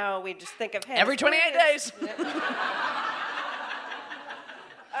 which now we just think of him Every 28 days.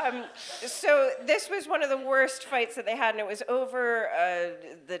 So this was one of the worst fights that they had, and it was over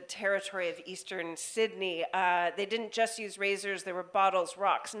the territory of eastern Sydney. They didn't just use razors. There were bottles,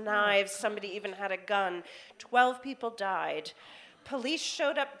 rocks, knives. Somebody even had a gun. 12 people died. Police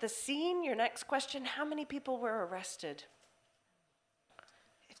showed up at the scene. Your next question, how many people were arrested?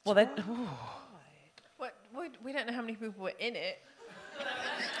 Well, then... What, we don't know how many people were in it.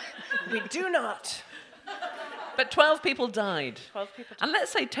 We do not. But 12 people died. 12 people died. And let's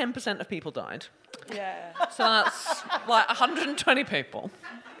say 10% of people died. Yeah. So that's like 120 people.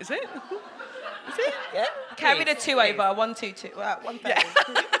 Is it? Is it? Yeah. Carry the 2 over, 1, 2, 2. 130.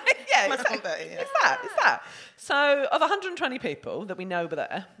 Yeah, Must exactly. 130, yeah. It's that. So of 120 people that we know were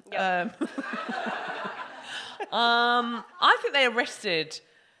there, I think they arrested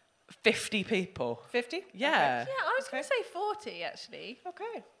 50 people. 50? Yeah. Yeah, I was going to say 40, actually.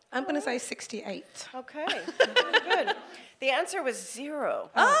 Okay. I'm going to say 68. Okay. Good. The answer was 0.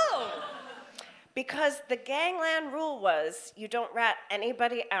 Oh. Because the gangland rule was you don't rat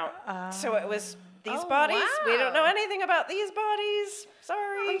anybody out. So it was these bodies. wow. We don't know anything about these bodies.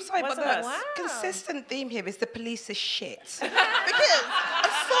 Sorry. I'm sorry, but wasn't the us. consistent theme here is the police is shit. Because,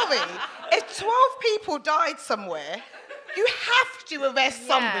 I'm sorry, if 12 people died somewhere, you have to arrest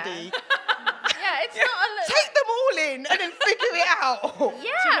somebody. Yeah, it's not a... Take them all in and then figure it out. Yeah, Do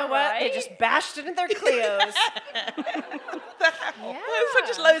you know what? right? They just bashed it in their Clios. Yeah. So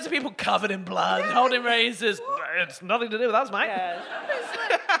just loads of people covered in blood, holding razors. It's nothing to do with us, mate. Yeah.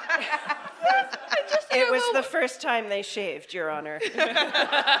 Just It was the first time they shaved, Your Honor.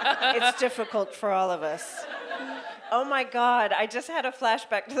 It's difficult for all of us. Oh my God! I just had a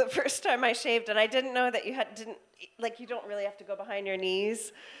flashback to the first time I shaved, and I didn't know that you don't really have to go behind your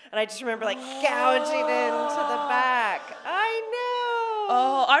knees. And I just remember gouging into the back. I know.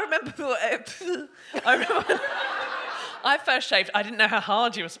 Oh, I remember. When I first shaved. I didn't know how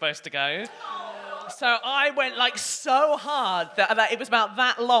hard you were supposed to go. So I went so hard that it was about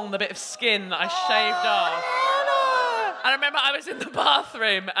that long, the bit of skin that I shaved off. I remember I was in the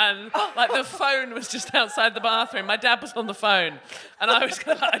bathroom and the phone was just outside the bathroom. My dad was on the phone and I was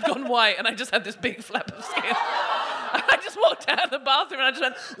I'd gone white and I just had this big flap of skin. I just walked out of the bathroom and I just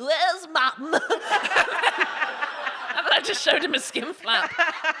went, "Where's Mum?" And then I just showed him a skin flap.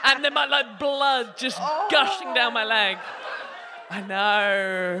 And then my blood just gushing down my leg. I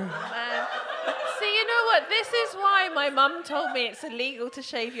know. Man. See, you know what? This is why my mum told me it's illegal to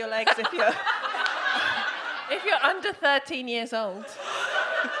shave your legs if you're under 13 years old.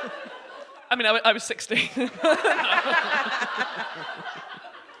 I mean, I was 16.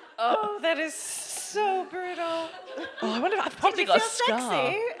 Oh, that is so brutal. Oh, I wonder if I've probably got a scar.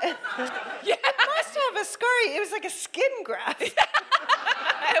 Sexy? Yeah. It must have a scar. It was like a skin graft.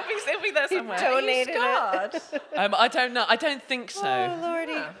 It'll be there somewhere. Donated it. I don't know. I don't think so. Oh,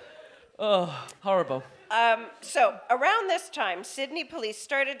 Lordy. Oh, horrible. So, around this time, Sydney police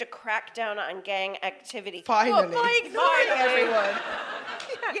started to crack down on gang activity. Finally. By ignoring everyone.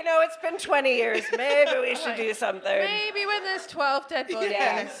 You know, it's been 20 years. Maybe we should do something. Maybe when there's 12 dead bodies.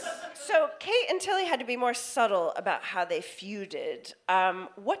 Yes. So, Kate and Tilly had to be more subtle about how they feuded.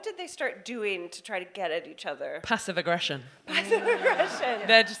 What did they start doing to try to get at each other? Passive aggression. Passive aggression.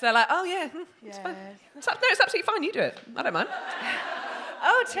 They're like, oh yeah, it's fine. It's absolutely fine. You do it. I don't mind.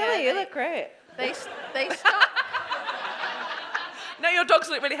 Oh, Tilly, you look great. They start. No, your dogs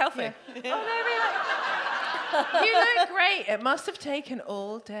look really healthy. Oh, no, you look great. It must have taken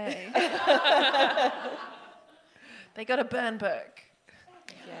all day. They got a burn book.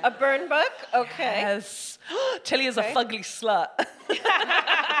 Yeah. A burn book? Okay. Yes. Tilly is a fugly slut.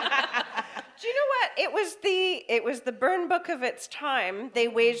 Do you know what? It was the burn book of its time. They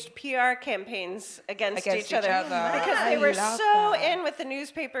waged PR campaigns against each other. Because they were so in with the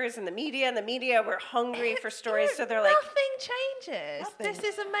newspapers and the media were hungry for stories. So they're like, nothing changes. This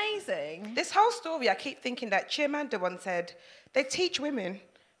is amazing. This whole story, I keep thinking that Chimamanda once said, they teach women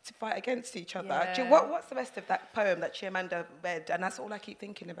to fight against each other. Yeah. What's the rest of that poem that Chimamanda read? And that's all I keep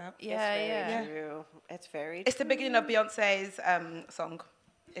thinking about. It's true. It's very true. It's the beginning of Beyonce's song,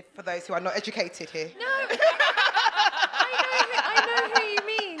 for those who are not educated here. No, I know who you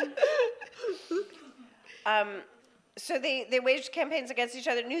mean. So they waged campaigns against each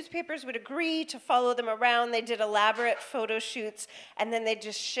other. Newspapers would agree to follow them around. They did elaborate photo shoots, and then they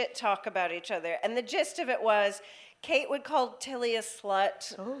just shit talk about each other. And the gist of it was, Kate would call Tilly a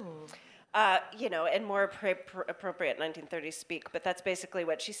slut. Oh. In more appropriate 1930s speak, but that's basically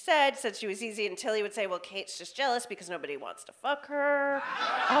what she said she was easy, and Tilly would say, well, Kate's just jealous because nobody wants to fuck her.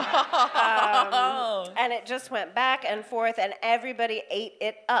 And it just went back and forth, and everybody ate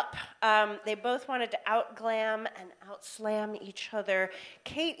it up. They both wanted to out-glam and out-slam each other.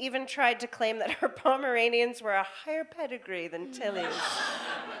 Kate even tried to claim that her Pomeranians were a higher pedigree than Tilly's.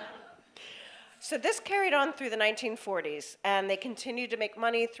 So this carried on through the 1940s, and they continued to make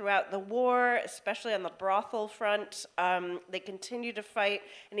money throughout the war, especially on the brothel front. They continued to fight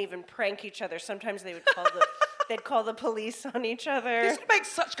and even prank each other. Sometimes they would call the police on each other. This would make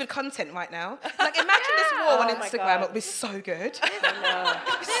such good content right now. Imagine this war on Instagram. It would be so good. I know.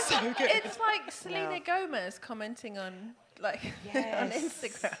 So good. It's like Selena Gomez commenting on on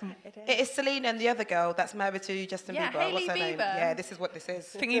Instagram. It is Selena and the other girl that's married to Justin Bieber. Hailey What's her name? Bieber. Yeah, this is what this is.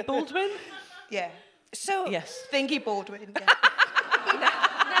 Thingy Baldwin? Yeah. So yes. Thingy Baldwin. Yeah.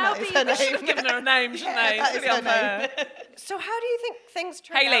 Now That is her They should name. have given her a name, shouldn't they? That It's is really her unfair. So how do you think things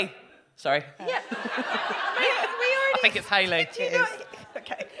turned out? Hayley. Sorry. Yeah. I think it's Hayley. It is.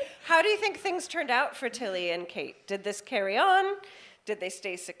 Okay. How do you think things turned out for Tilly and Kate? Did this carry on? Did they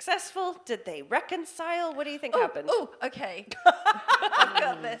stay successful? Did they reconcile? What do you think happened? Oh, okay. I've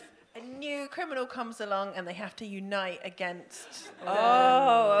got this. A new criminal comes along and they have to unite against the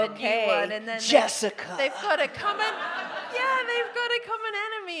new one. And then Jessica. They've got a common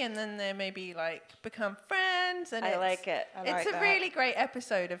enemy, and then they maybe become friends. And I like it. It's a really great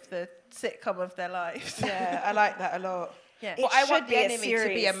episode of the sitcom of their lives. Yeah, I like that a lot. Yeah. But I want the enemy to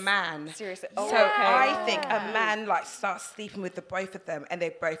be a series. man. Seriously. So I think a man starts sleeping with the both of them and they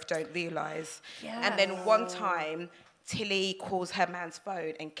both don't realise. Yeah. And then one time, Tilly calls her man's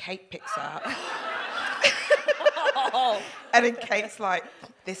phone and Kate picks up. And then Kate's like,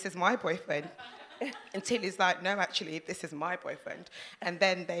 this is my boyfriend. And Tilly's like, no, actually, this is my boyfriend. And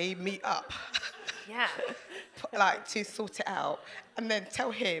then they meet up. Yeah. like to sort it out, and then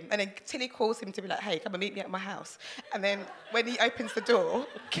tell him, and then Tilly calls him to be like, hey, come and meet me at my house. And then when he opens the door,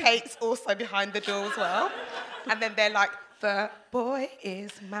 Kate's also behind the door as well. And then they're like, the boy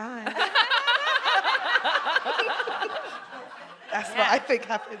is mine. That's what I think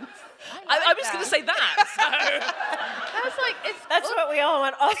happens. I was going to say that. So. That's like, That's what we all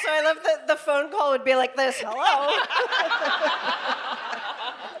want. Also, I love that the phone call would be like this. Hello.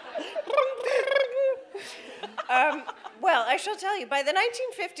 Well, I shall tell you, by the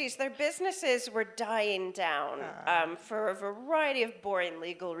 1950s, their businesses were dying down for a variety of boring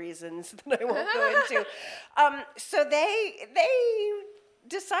legal reasons that I won't go into. So they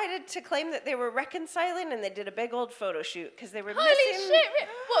decided to claim that they were reconciling, and they did a big old photo shoot because they were holy missing... shit!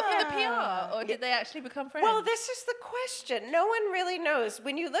 What, for the PR? Or did they actually become friends? Well, this is the question. No one really knows.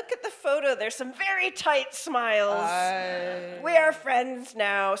 When you look at the photo, there's some very tight smiles. We are friends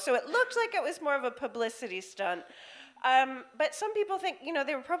now. So it looked like it was more of a publicity stunt. But some people think,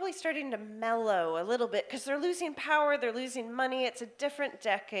 they were probably starting to mellow a little bit because they're losing power, they're losing money. It's a different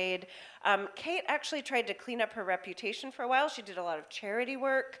decade. Kate actually tried to clean up her reputation for a while. She did a lot of charity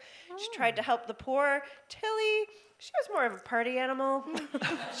work. She tried to help the poor. Tilly, she was more of a party animal.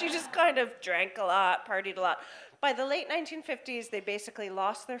 She just kind of drank a lot, partied a lot. By the late 1950s, they basically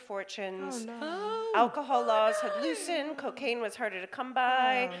lost their fortunes. Oh, no. Alcohol laws had loosened. Cocaine was harder to come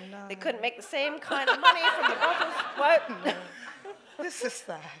by. Oh, no. They couldn't make the same kind of money from the bottles. What? No. This is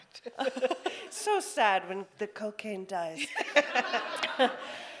sad. So sad when the cocaine dies.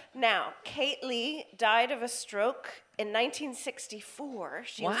 Now, Kate Lee died of a stroke in 1964.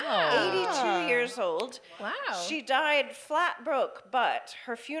 She was 82 years old. Wow. She died flat broke, but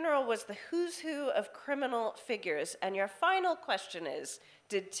her funeral was the who's who of criminal figures. And your final question is,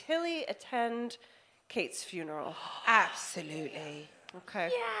 did Tilly attend Kate's funeral? Absolutely.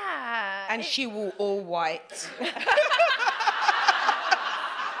 Okay. Yeah. And she wore all white.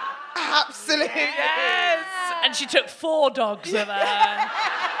 Absolutely. Yes. And she took 4 dogs with her.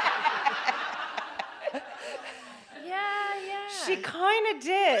 She kind of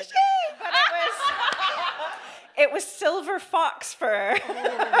did. But it was silver fox fur.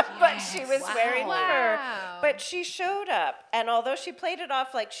 But she was wearing fur. But she showed up. And although she played it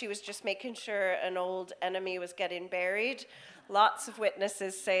off like she was just making sure an old enemy was getting buried, lots of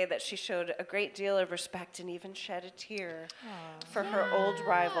witnesses say that she showed a great deal of respect and even shed a tear for her old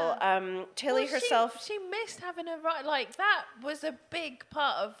rival. Tilly herself... She missed having a right... Like, that was a big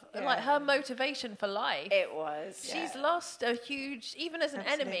part of, like, her motivation for life. It was. She's lost a huge... Even as an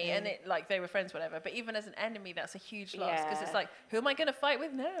enemy, and it, like, they were friends, whatever, but even as an enemy, that's a huge loss. Because it's like, who am I going to fight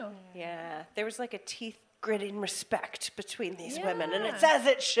with now? Yeah. There was, like, a teeth-gritting respect between these women, and it's as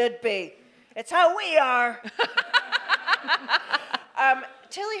it should be. It's how we are.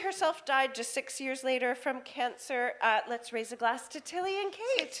 Tilly herself died just 6 years later from cancer. Let's raise a glass to Tilly and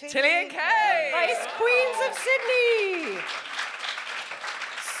Kate. Tilly and Kate. Vice Queens of Sydney.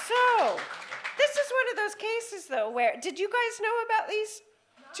 So, this is one of those cases, though, where... Did you guys know about these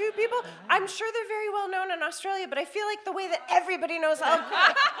two people? I'm sure they're very well known in Australia, but I feel like the way that everybody knows... Oh,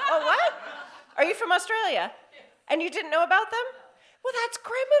 what? Are you from Australia? And you didn't know about them? Well, that's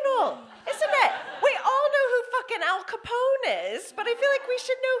criminal, isn't it? We all know who fucking Al Capone is, but I feel like we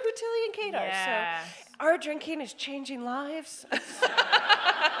should know who Tilly and Kate are. So our drinking is changing lives. It's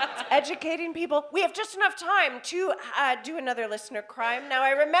educating people. We have just enough time to do another listener crime. Now,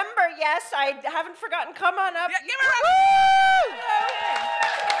 I remember, yes, I haven't forgotten. Come on up. Yeah, give her a...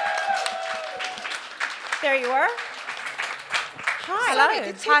 There you are. Hi. Hello.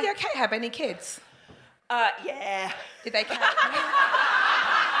 Did Tilly and Kate have any kids? Yeah. Did they count?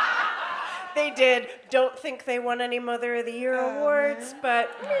 They did. Don't think they won any Mother of the Year awards, but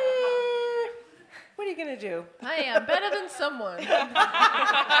what are you going to do? Hey, I'm better than someone.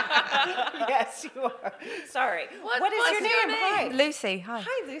 Yes, you are. Sorry. What is your name? Hi. Lucy, hi.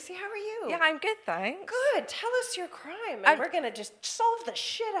 Hi, Lucy. How are you? Yeah, I'm good, thanks. Good. Tell us your crime, and we're going to just solve the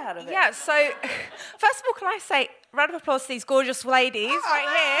shit out of it. Yeah, so first of all, can I say, round of applause to these gorgeous ladies right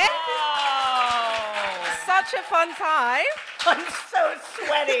here. Such a fun time. I'm so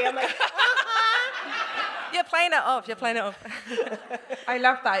sweaty. I'm like, You're playing it off. I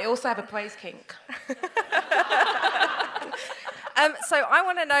love that. I also have a praise kink. So I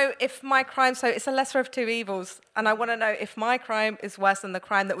want to know if my crime, so it's a lesser of two evils, and I want to know if my crime is worse than the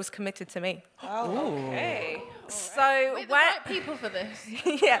crime that was committed to me. oh, okay. So We're the right people for this.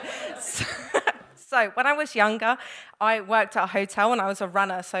 yeah. So when I was younger, I worked at a hotel and I was a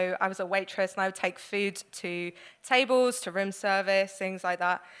runner. So I was a waitress and I would take food to tables, to room service, things like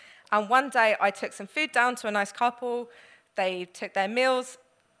that. And one day I took some food down to a nice couple. They took their meals,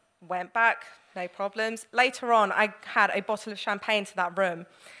 went back, no problems. Later on, I had a bottle of champagne to that room,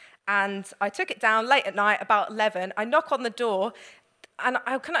 and I took it down late at night, about 11. I knock on the door, and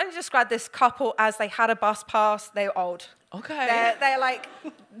I can only describe this couple as they had a bus pass. They were old. Okay. They're like,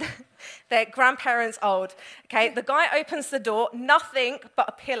 their grandparents old. Okay, the guy opens the door, nothing but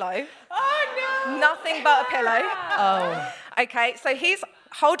a pillow. Oh, no. Nothing but a pillow. Oh. Okay, so he's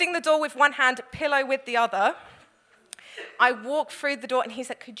holding the door with one hand, pillow with the other. I walk through the door, and he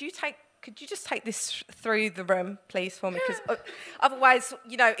said, could you just take this through the room, please, for me? Because otherwise,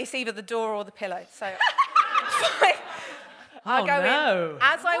 it's either the door or the pillow. So I go in.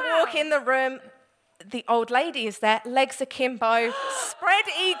 As I walk in the room, the old lady is there, legs akimbo, spread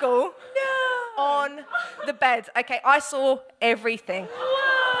eagle on the bed. Okay, I saw everything.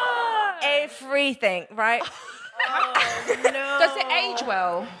 What? Everything, right? Oh, no. Does it age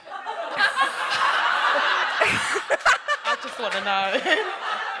well? I just want to know.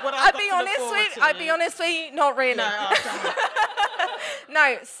 I'll be honest with you, not really.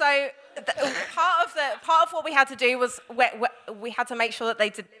 No, so part of what we had to do was we had to make sure that they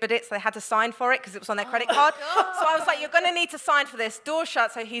delivered it, so they had to sign for it because it was on their credit card. So I was like, you're going to need to sign for this. Door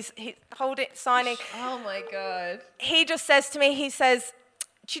shut, so he's signing. Oh my God. He just says to me, he says,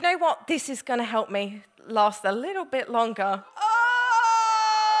 do you know what? This is going to help me last a little bit longer.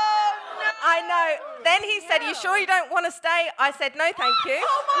 Oh, no. I know. Then he said, you sure you don't want to stay? I said, no, thank you.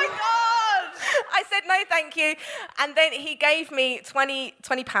 Oh my God. I said, no, thank you. And then he gave me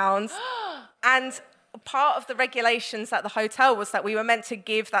 £20. And part of the regulations at the hotel was that we were meant to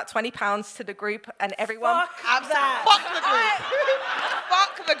give that £20 to the group and everyone. Fuck that.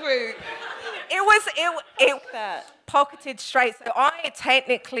 Fuck the group. It was pocketed straight. So I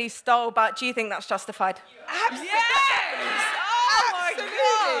technically stole, but do you think that's justified? Absolutely. Yes. Oh my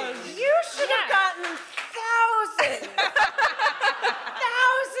God. You should have gotten thousands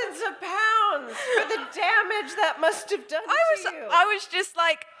of pounds for the damage that must have done to you. I was just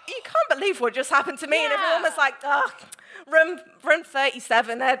like, you can't believe what just happened to me. Yeah. And everyone was like, room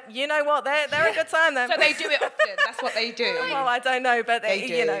 37, you know what, they're a good time then. So they do it often, that's what they do. Well, I don't know, but they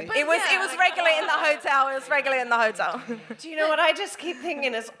do. But it was regular in the hotel. It was regular in the hotel. Do you know what I just keep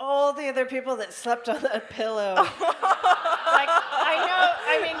thinking is all the other people that slept on that pillow. Like,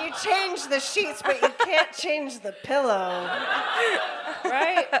 you change the sheets, but you can't change the pillow.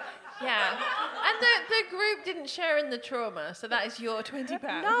 Right? Yeah. And the group didn't share in the trauma, so that is your £20.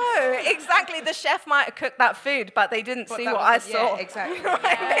 No, exactly. The chef might have cooked that food, but they didn't see what I saw. Yeah, exactly.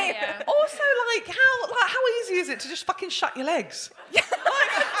 Yeah. Also, how easy is it to just fucking shut your legs? Do you know what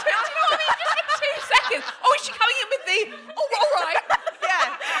I mean? Just in 2 seconds. Oh, is she coming in with the... Oh, all right.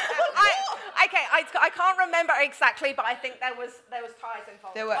 Yeah. I can't remember exactly, but I think there was ties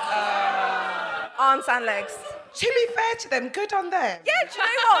involved. There were... Arms and legs. To be fair to them, good on them. Yeah, do you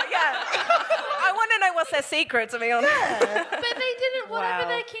know what? Yeah. I want to know what's their secret, to be honest. Yeah. But they didn't, whatever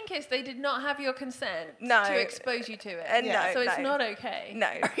their kink is, they did not have your consent to expose you to it. No, so it's not okay. No.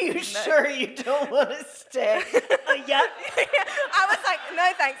 Are you sure you don't want to stay? Yeah. I was like,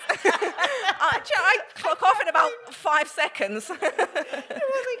 no, thanks. I clock off in about 5 seconds. You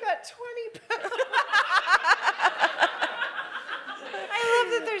only got £20. I love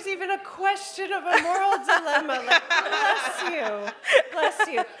that there's even a question of a moral dilemma. Like, bless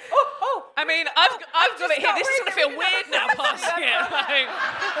you. Oh. I mean, I've got it here. This is going to feel weird now, passing it. Like,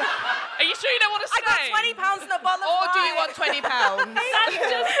 are you sure you don't want to stay? I got £20 in a bottle of Or wine. do you want £20? That's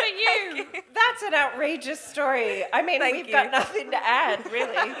just for you. That's an outrageous story. I mean, we've got nothing to add,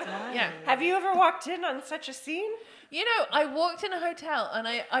 really. Yeah. Have you ever walked in on such a scene? You know, I walked in a hotel, and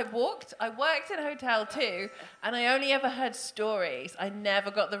I worked in a hotel too, and I only ever heard stories. I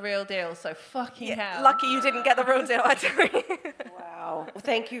never got the real deal, so fucking hell. Lucky you didn't get the real deal, I tell you. Wow. Well,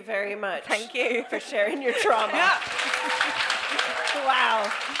 thank you very much. Thank you. For sharing your trauma. Yeah.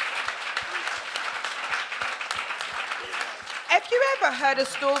 Wow. Have you ever heard a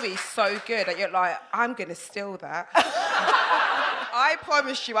story so good that you're like, I'm going to steal that? I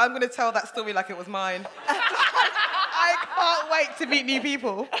promise you, I'm going to tell that story like it was mine. I can't wait to meet new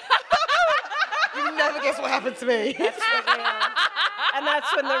people. You never guess what happened to me. And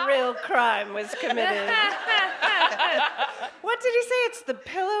that's when the real crime was committed. What did he say? It's the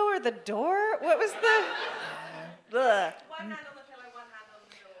pillow or the door? What was the... Ugh. One hand on the pillow, one hand on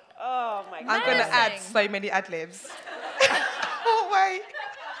the door. Oh, my God. I'm going to add so many ad-libs. Oh, wait.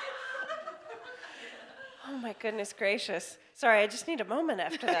 Oh, my goodness gracious. Sorry, I just need a moment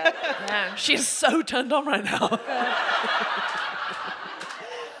after that. Yeah, she's so turned on right now.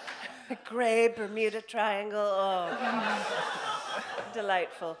 A gray Bermuda Triangle. Oh,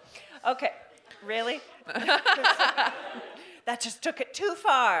 delightful. Okay, really? That just took it too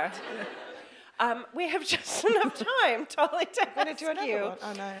far. We have just enough time, Tolly, to I'm going to do ask another you. one.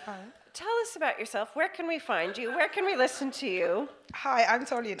 Oh, no. Oh. Tell us about yourself. Where can we find you? Where can we listen to you? Hi, I'm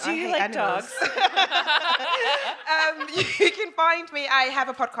Tolly and Do I you hate like animals. dogs? You can find me. I have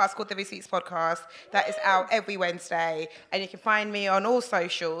a podcast called The Receipts Podcast that is out every Wednesday. And you can find me on all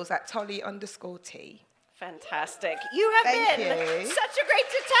socials at Tolly_T. Fantastic. You have Thank been you. such a great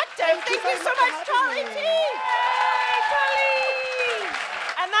detective. Thank you so much, Tolly T. Yay, Tolly!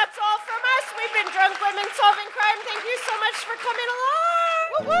 And that's all from us. We've been Drunk Women Solving Crime. Thank you so much for coming along.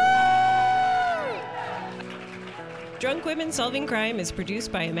 Woo-hoo! Drunk Women Solving Crime is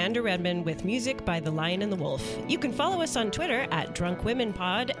produced by Amanda Redman with music by The Lion and the Wolf. You can follow us on Twitter at Drunk Women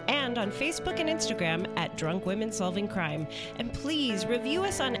Pod and on Facebook and Instagram at Drunk Women Solving Crime. And please review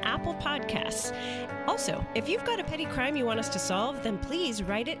us on Apple Podcasts. Also, if you've got a petty crime you want us to solve, then please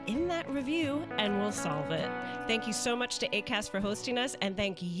write it in that review and we'll solve it. Thank you so much to ACAST for hosting us, and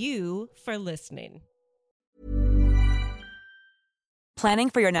thank you for listening.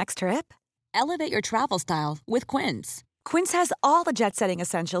 Planning for your next trip? Elevate your travel style with Quince. Quince has all the jet-setting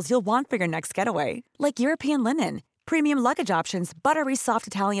essentials you'll want for your next getaway, like European linen, premium luggage options, buttery soft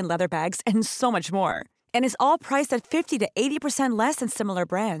Italian leather bags, and so much more. And is all priced at 50 to 80% less than similar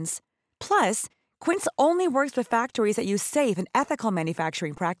brands. Plus, Quince only works with factories that use safe and ethical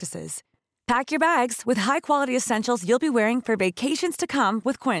manufacturing practices. Pack your bags with high-quality essentials you'll be wearing for vacations to come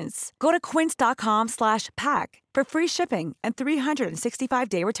with Quince. Go to quince.com/pack for free shipping and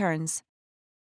 365-day returns.